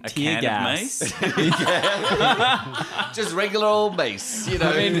as in tear can of gas. Just regular old mace. You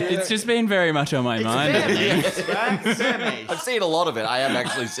know. I mean, it's just been very much on my mind. I've seen a lot of it. I am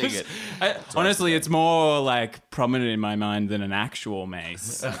actually seeing it. Honestly, it's more like prominent in my mind than an actual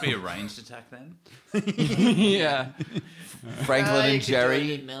mace. That'd be a ranged attack then. Yeah. Franklin You and could do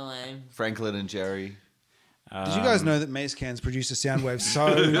Jerry. it melee. Franklin and Jerry. Did you guys know that mace cans produce a sound wave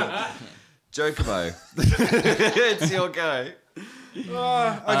so... Jokomo. It's your go.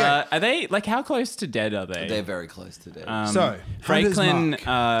 Okay. Are they like how close to dead are they? They're very close to death. So, Franklin. Hunter's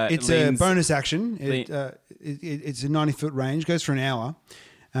Mark. It's a leans- bonus action. It's a 90-foot range, goes for an hour.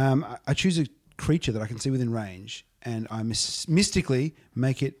 I choose a creature that I can see within range, and I mystically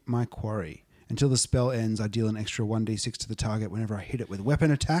make it my quarry. Until the spell ends, I deal an extra 1d6 to the target whenever I hit it with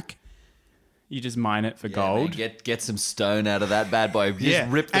weapon attack. You just mine it for Yeah, gold. man, get some stone out of that bad boy. Just Yeah.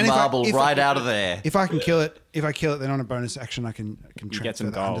 rip the And marble if right out of there. If I can kill it, then on a bonus action, I can transfer get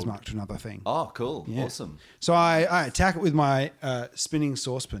some the Hunter's gold. Mark to another thing. Oh, cool. Yeah. Awesome. So I attack it with my spinning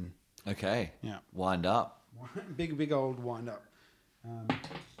saucepan. Okay. Yeah. Wind up. Big old wind up.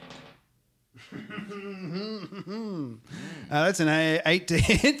 That's an 8 to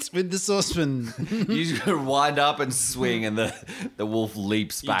hit with the saucepan. You just gotta wind up and swing, and the wolf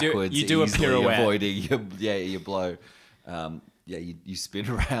leaps backwards. you do a easily pirouette. avoiding your blow. You spin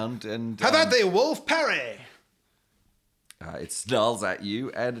around and How about the wolf parry? it snarls at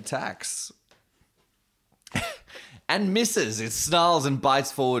you and attacks. And misses. It snarls and bites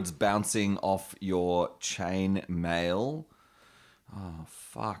forwards, bouncing off your chain mail. Oh,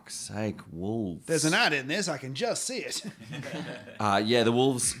 fuck's sake, wolves. There's an ad in this. I can just see it. The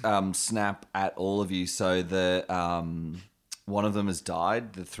wolves snap at all of you. So the one of them has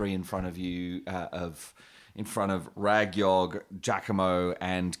died. The 3 in front of you, in front of Ragyog, Giacomo,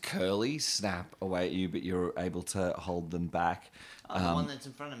 and Curly, snap away at you, but you're able to hold them back. Oh, the one that's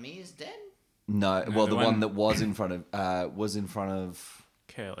in front of me is dead? No, well, the the one one- that was in front of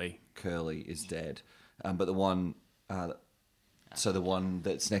Curly. Curly is dead, but the one. So the one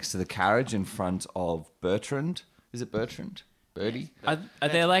that's next to the carriage in front of Bertrand. Is it Bertrand? Birdie? Are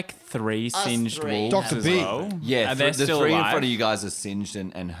there like 3 singed three. wolves Dr. as B. well? Yeah, Are they the still 3 in alive? front of you guys are singed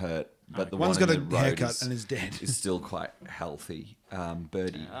and hurt, but the One's one got in a the road haircut and is dead. is still quite healthy.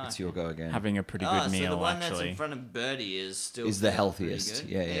 Birdie, it's your go again. Having a pretty Oh, good so the meal, one that's actually. in front of Birdie is still Is the feeling pretty healthiest. good.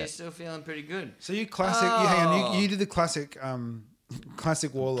 Yeah, yeah. He's still feeling pretty good. So you classic. You, hang on. You did the classic.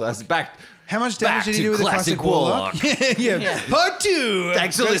 Classic Warlock. Back. How much damage back did to you do with the classic classic Warlock? yeah. Part 2.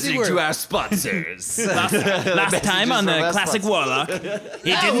 Thanks for listening to our sponsors. Last time on the from our Classic sponsors. Warlock,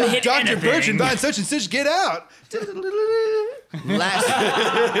 he didn't hit Dr. anything. Bertrand Vine such and such. Get out.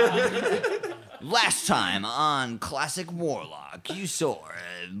 Last time on Classic Warlock, you saw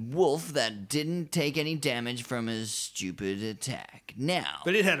a wolf that didn't take any damage from his stupid attack. Now,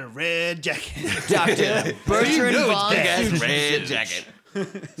 But it had a red jacket. Dr. Bertrand Von Red jacket.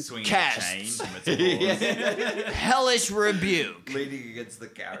 Swinging Cast. a chain from its paws. Hellish Rebuke. Leaning against the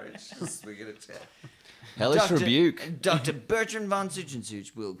carriage, swinging a chair. Hellish Dr. rebuke. Dr. Bertrand Von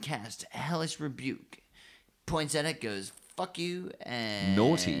Such will cast Hellish Rebuke. Points at it, goes, fuck you, and...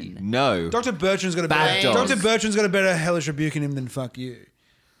 Naughty. No. Dr. Bertrand's got a Bad better. dogs. Dr. Bertrand's got a better hellish rebuke in him than fuck you.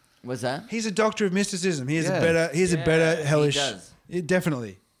 What's that? He's a doctor of mysticism. He has Yeah. a better hellish. does. Yeah,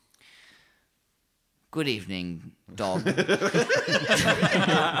 definitely. Good evening, dog.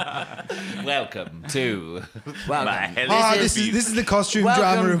 Welcome to Welcome. This is the costume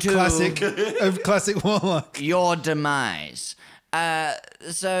drama of classic Warlock. Your demise.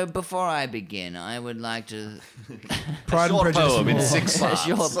 So before I begin, I would like to Pride and Prejudice. poem in Warlock. 6 a parts.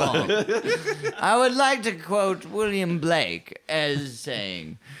 short poem. I would like to quote William Blake as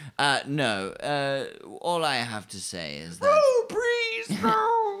saying, all I have to say is that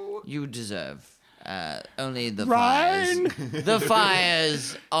you deserve only the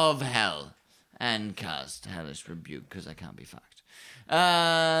fires of hell, and cast hellish rebuke because I can't be fucked.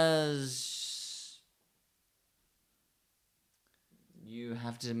 You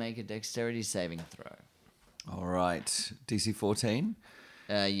have to make a dexterity saving throw. All right. DC 14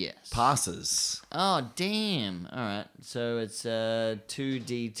 Yes. passes. Oh, damn. All right. So it's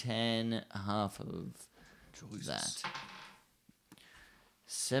 2d10, half of that.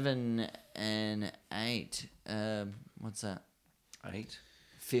 7 and 8. What's that? 8.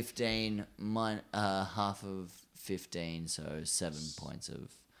 15, half of 15, so 7 points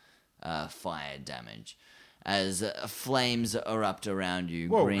of fire damage. As flames erupt around you,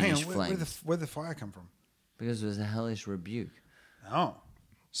 Whoa, greenish hang on. flames. Where'd the fire come from? Because it was a hellish rebuke. Oh.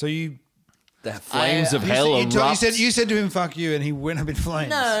 So you... The flames of you hell said, erupt. you said to him, fuck you, and he went up in flames.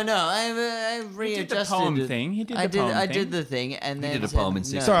 No, I readjusted poem it. thing. He did I the poem I thing. did the thing, and then did a said, poem in no.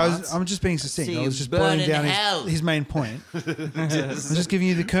 6 Sorry, parts. I'm just being succinct. See I you was just burn boiling in down hell. his main point. I'm just giving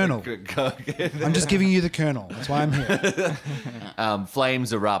you the kernel. I'm just giving you the kernel. That's why I'm here.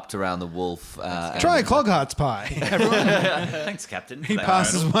 Flames erupt around the wolf. Try a Clogheart's pie. Everyone, Thanks, Captain. he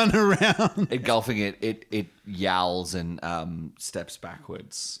passes one around. Engulfing it, it yowls and steps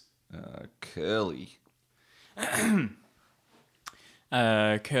backwards. Curly.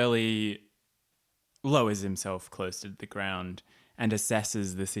 Curly lowers himself close to the ground and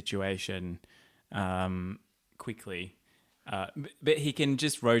assesses the situation quickly. But he can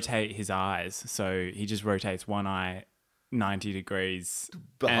just rotate his eyes. So he just rotates one eye 90 degrees.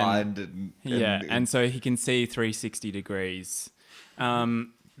 Behind And so he can see 360 degrees.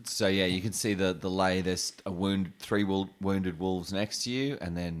 So yeah, you can see the lay. There's three wounded wolves next to you,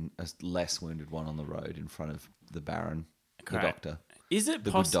 and then a less wounded one on the road in front of the Baron, the Correct. doctor, Is it the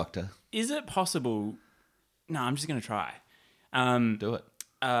good doctor. Is it possible? No, I'm just going to try. Do it.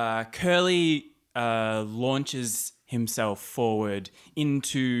 Curly launches himself forward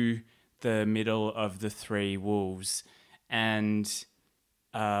into the middle of the three wolves and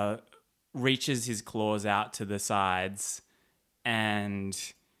reaches his claws out to the sides and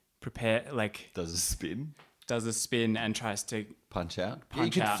Does a spin, and tries to punch out.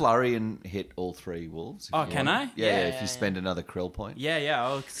 Punch you can out. flurry and hit all three wolves. if Oh, you can want. I? Yeah, if you spend another krill point. yeah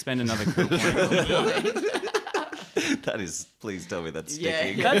I'll spend another quick point. That is. Please tell me that's Yeah.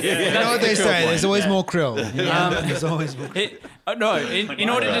 sticking. You know what they say? There's always more krill. There's always more. In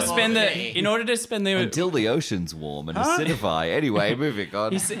order to spend the Until the ocean's warm and acidify. Anyway, moving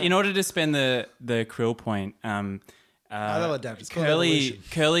on. in order to spend the krill point, I'll adapt. It's called evolution.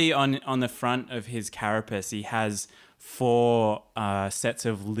 Curly on the front of his carapace, he has 4 sets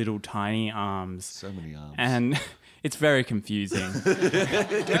of little tiny arms. So many arms. And it's very confusing.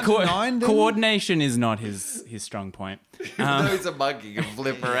 Nine, then? Coordination is not his strong point. No, he's a monkey can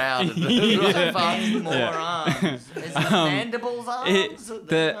flip around. Five more arms. Is it mandibles arms?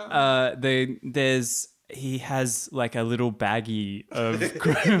 He has like a little baggie of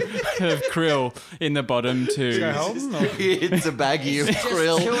krill in the bottom too. It's a baggie of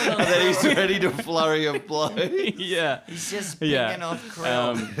krill, and then he's ready to flurry of blow. Yeah. He's just picking Yeah. off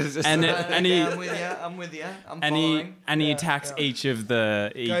krill. And he I'm with you. I'm and following. he attacks each of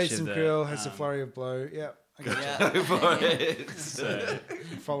the Goes some krill, has a flurry of blow. Yeah, I got you.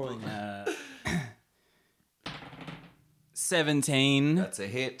 Following. 17. That's a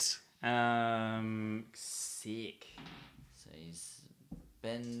hit. Sick. So he's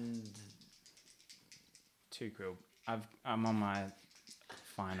bend. 2 krill. I'm on my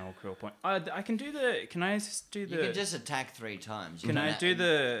final krill point. I can do the. Can I just do the? You can just attack 3 times. You Can I don't do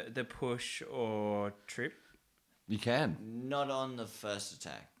have- the push or trip? You can. Not on the first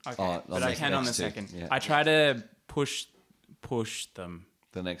attack. Okay, on but the I can on the next two, second. yeah. I try to push them.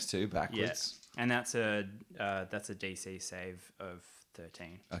 The next two backwards. And that's a DC save of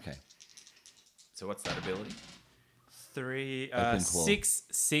 13. Okay. So what's that ability? 3, Open claw.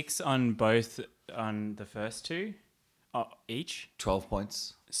 6 on the first 2, each. 12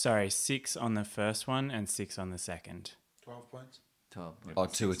 points. Sorry, 6 on the first one and 6 on the second. 12 points. 12. Oh,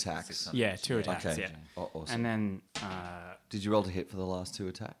 2 attacks. Yeah, 2 attacks. Okay. Yeah. Oh, awesome. And then, Did you roll to hit for the last 2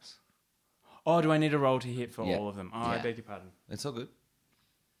 attacks? oh, do I need a roll to hit for Yeah. all of them? Oh, I Yeah. beg your pardon. It's all good.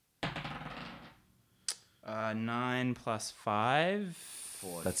 9 plus 5.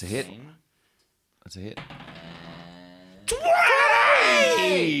 That's a hit. That's a hit.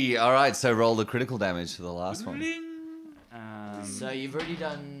 All right, so roll the critical damage for the last one. So you've already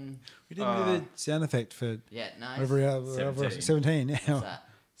done. We didn't do the sound effect for Yeah, nice. over 17. Yeah. What's that?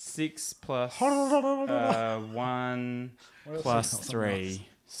 6 plus 1 plus 3.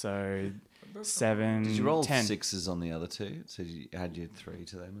 So 7. Did you roll 10. 6s on the other 2? So you add your 3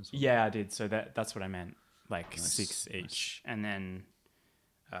 to them as well? Yeah, I did. So that's what I meant. Like 6 each. And then,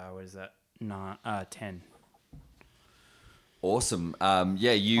 what is that? 10 Awesome.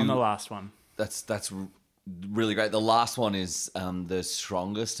 Yeah, you. on the last one. That's really great. The last one is the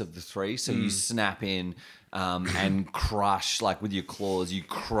strongest of the 3. So you snap in and crush, like with your claws, you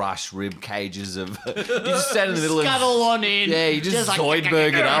crush rib cages of. You just stand in the middle of. Scuttle on in. Yeah, you just like,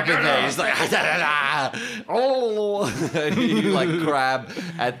 Zoidberg it up in there. It's like, oh, and you like grab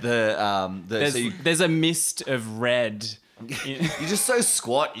at the. There's a mist of red. You're just so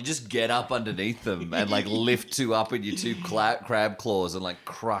squat, you just get up underneath them and like lift 2 up in your 2 crab claws and like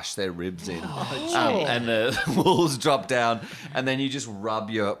crush their ribs in. And the wolves drop down, and then you just rub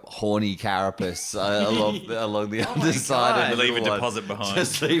your horny carapace along the underside. And leave a deposit behind.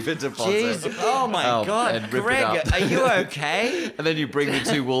 Just leave a deposit. Jeez. Oh my God, and rip it Greg, up. are you okay? And then you bring the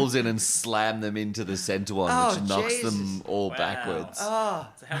 2 wolves in and slam them into the center one, which knocks them all backwards. So how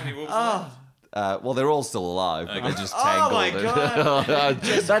many wolves? Well, they're all still alive, but they're just Oh tangled. my God.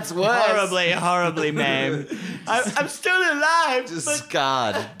 That's worse. Horribly, ma'am. I'm still alive. Just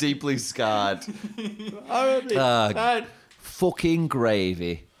scarred, deeply scarred. Horribly. Fucking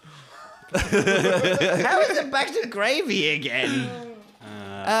gravy. How is it back to gravy again?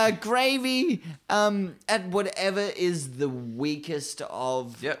 Gravy, at whatever is the weakest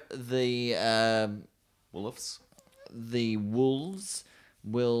of the Wolves. the wolves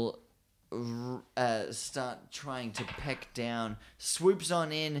will start trying to peck down, swoops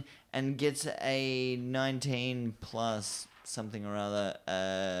on in and gets a 19 plus something or other,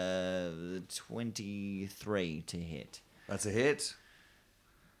 23 to hit. That's a hit.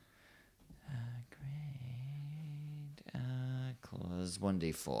 Great. Claws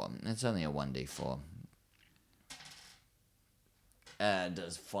 1d4. It's only a 1d4.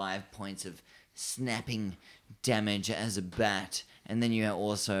 Does 5 points of snapping damage as a bat, and then you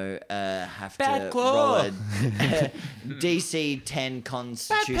also have to roll a DC 10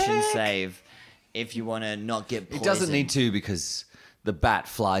 Constitution save if you want to not get poisoned. It doesn't need to, because the bat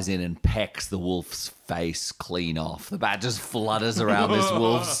flies in and pecks the wolf's face clean off. The bat just flutters around this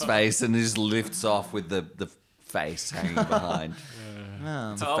wolf's face and just lifts off with the face hanging behind.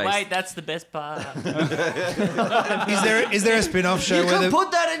 Oh, wait, that's the best part. Is there a spin-off show You where can put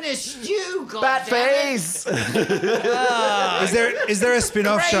that in a stew, Bat goddammit. face! is there a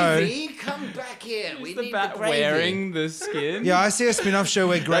spin-off show? Gravy, come back here. We the need bat the gravy. wearing the skin? Yeah, I see a spin-off show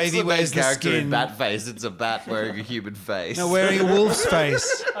where That's Gravy the main wears the character skin. in Bat Face. It's a bat wearing a human face. No, wearing a wolf's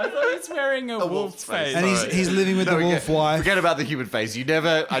face, I thought he's wearing a wolf's wolf's face. face. and he's living with the wolf wife. Forget about the human face.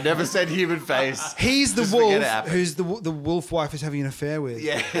 I never said human face. He's the Just forget wolf it happened. who's the wolf wife is having an affair with.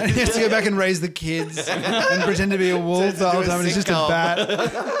 Yeah. And he has to go back and raise the kids and pretend to be a wolf the whole time, and he's just a sitcom. bat.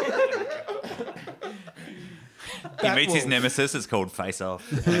 He meets his nemesis. It's called Face Off.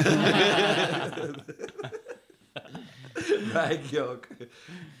 Ragyog.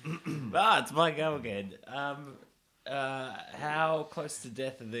 It's my go again. How close to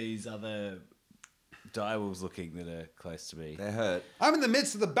death are these other direwolves looking that are close to me? They're hurt. I'm in the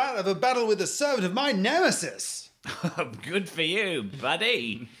midst of a battle with a servant of my nemesis. Good for you,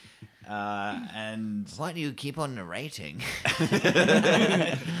 buddy. And Why do you keep on narrating?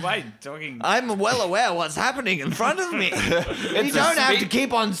 why talking? I'm well aware what's happening in front of me. You don't have to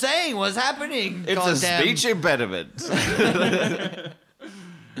keep on saying what's happening. It's goddamn. a speech impediment.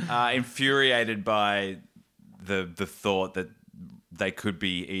 Infuriated by the thought that they could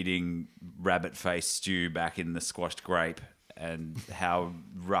be eating rabbit face stew back in the squashed grape, and how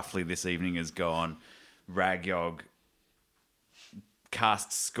roughly this evening has gone, Ragyog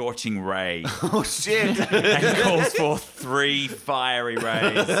casts Scorching Ray Oh shit! and calls forth 3 fiery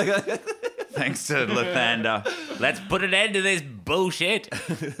rays. Thanks to Lathander. Let's put an end to this bullshit.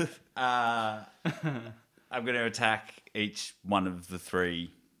 I'm going to attack each one of the 3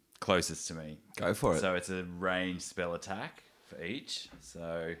 closest to me. Go for it. So it's a ranged spell attack for each.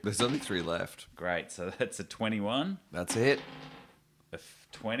 So There's only 3 left. great. So that's a 21, That's a hit. a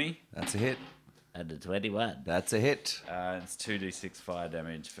 20, That's a hit. And a 21. That's a hit. It's 2d6 fire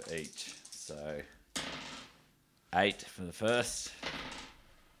damage for each. So 8 for the first,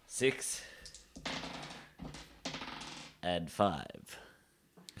 6. And 5.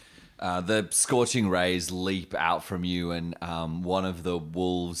 The scorching rays leap out from you, and one of the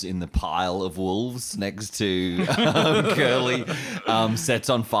wolves in the pile of wolves next to Curly sets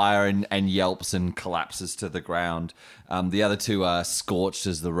on fire and yelps and collapses to the ground. The other two are scorched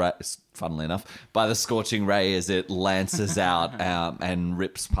as funnily enough, by the scorching ray as it lances out and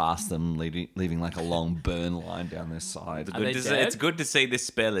rips past them, leaving like a long burn line down their side. it's good to see this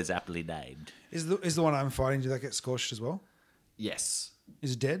spell is aptly named. Is the one I'm fighting, do that get scorched as well? Yes.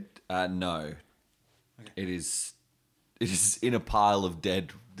 Is it dead? No. Okay. It is in a pile of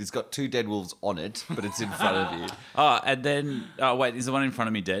dead. It's got 2 dead wolves on it, but it's in front of you. And then wait, is the one in front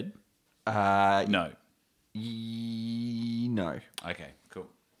of me dead? No. No. Okay, cool.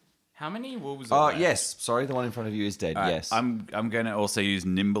 How many wolves Oh, are there? yes. Sorry, the one in front of you is dead. All right, Yes. I'm going to also use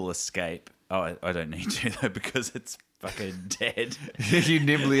nimble escape. Oh, I don't need to though because it's fucking dead. You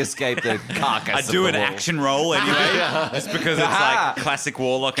nimbly escape the carcass. I do of an the wolf. action roll anyway. It's because it's like classic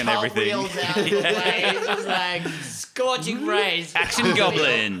Warlock and everything. Wheels out of the way. It's just like scorching rays. Action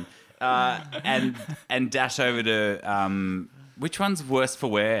goblin. And dash over to which one's worse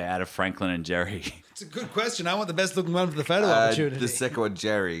for wear out of Franklin and Jerry? It's a good question. I want the best looking one for the photo opportunity. The second one,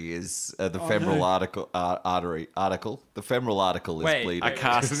 Jerry, is the femoral article. The femoral article is Wait, bleeding. I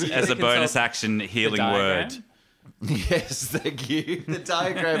cast as a bonus action healing diagram? word. Yes, thank you. The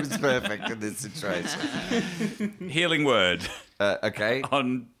diagram is perfect in this situation. Healing word Okay.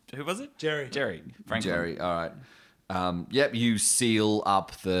 on who was it? Jerry. Franklin. Jerry, all right. Yep, you seal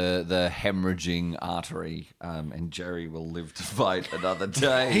up the hemorrhaging artery, and Jerry will live to fight another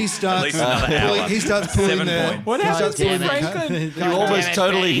day. He starts least another hour. pulling, he starts pulling 7 the. points. What he happens starts if pulling the- Franklin? You almost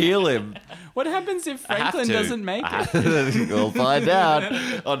totally heal him. What happens if Franklin to. doesn't make it? We'll find out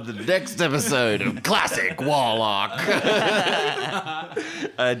on the next episode of Classic Warlock.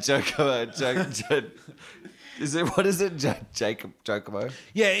 What is it? Jacob? Giacomo?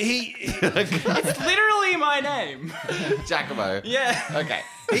 Yeah, he It's literally my name. Giacomo. Yeah. Okay.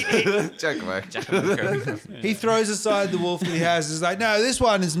 Giacomo. he throws aside the wolf that he has. He's like, no, this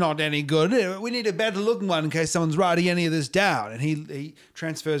one is not any good. We need a better looking one in case someone's writing any of this down. And he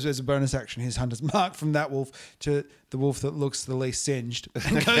transfers as a bonus action his hunter's mark from that wolf to the wolf that looks the least singed,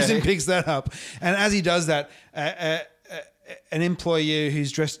 and goes and picks that up. And as he does that, an employee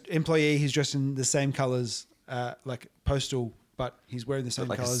who's dressed in the same colours, like postal, but he's wearing the same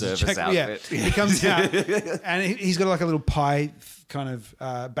Like a colours. service outfit. Yeah, he comes out and he's got like a little pie kind of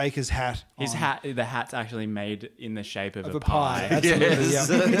baker's hat. His on. the hat's actually made in the shape of Of a a pie. pie. Absolutely, Yes.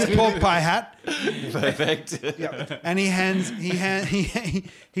 yeah. It's a pork pie hat. Perfect. Yeah. And he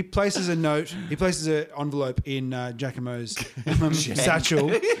places a note. He places an envelope in Giacomo's satchel,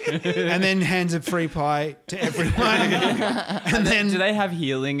 and then hands a free pie to everyone. and then Do they have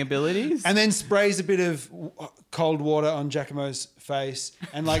healing abilities? and then sprays a bit of cold water on Giacomo's face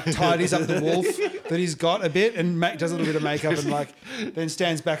and like tidies up the wolf that he's got a bit and does a little bit of makeup and like then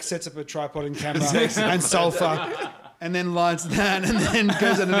stands back, sets up a tripod and camera and sulfur, and then lights that and then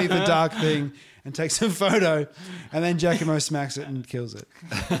goes underneath the dark thing and takes a photo, and then Giacomo smacks it and kills it.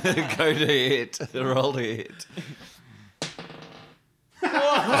 Go to hit. Roll to hit.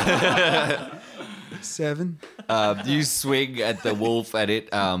 7. You swing at the wolf and it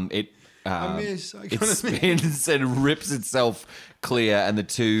I miss. I it gotta spins and rips itself clear, and the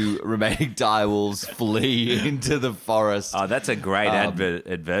 2 remaining dire wolves flee into the forest. Oh, that's a great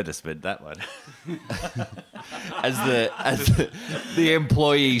advertisement, that one. As the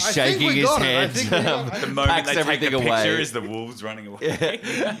employee shaking we his got it. I head think we got it. The moment packs they take the everything picture away. is the wolves running away.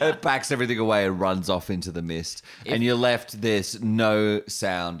 packs everything away and runs off into the mist. And you're left, there's no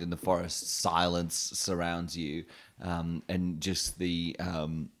sound in the forest. Silence surrounds you. And just the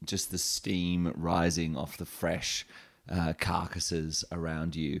steam rising off the fresh carcasses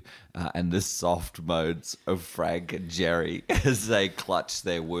around you, and the soft moans of Frank and Jerry as they clutch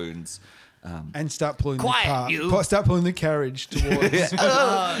their wounds. and start pulling Quiet, the car. you. Start pulling the carriage towards in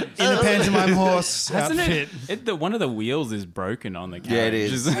a pantomime horse Hasn't outfit. one of the wheels is broken on the carriage. Yeah, it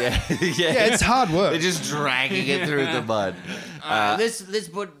is. Yeah, Yeah, it's hard work. They're just dragging it through the mud. Let's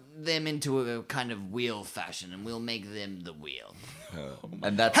put them into a kind of wheel fashion, and we'll make them the wheel.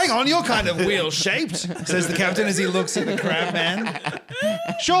 And that's Hang on, you're kind of wheel-shaped, says the captain as he looks at the crab man.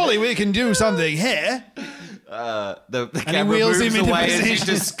 Surely we can do something here. the he camera wheels moves him into away as you position.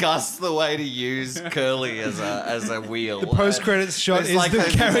 discuss the way to use Curly as a wheel. Post-credits shot It's is the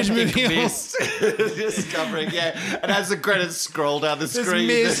there's carriage a thick moving on. mist just covering, and as the credits scroll down the There's screen,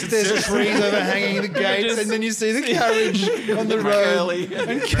 mist, there's trees overhanging the gates, and then you see the carriage on the road. Curly.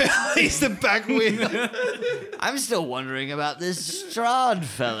 And Curly's the back wheel. I'm still wondering about this Strahd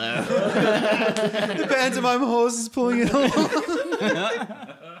fellow. The pantomime horse is pulling it along.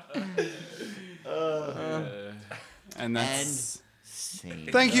 And that's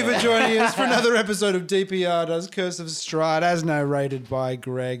Thank you for joining us for another episode of DPR Does Curse of Strahd, as narrated by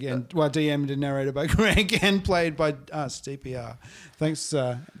Greg, and DM'd and narrated by Greg, and played by us, DPR. Thanks.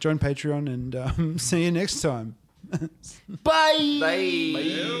 Join Patreon, and see you next time. Bye.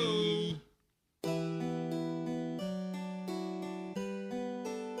 Bye.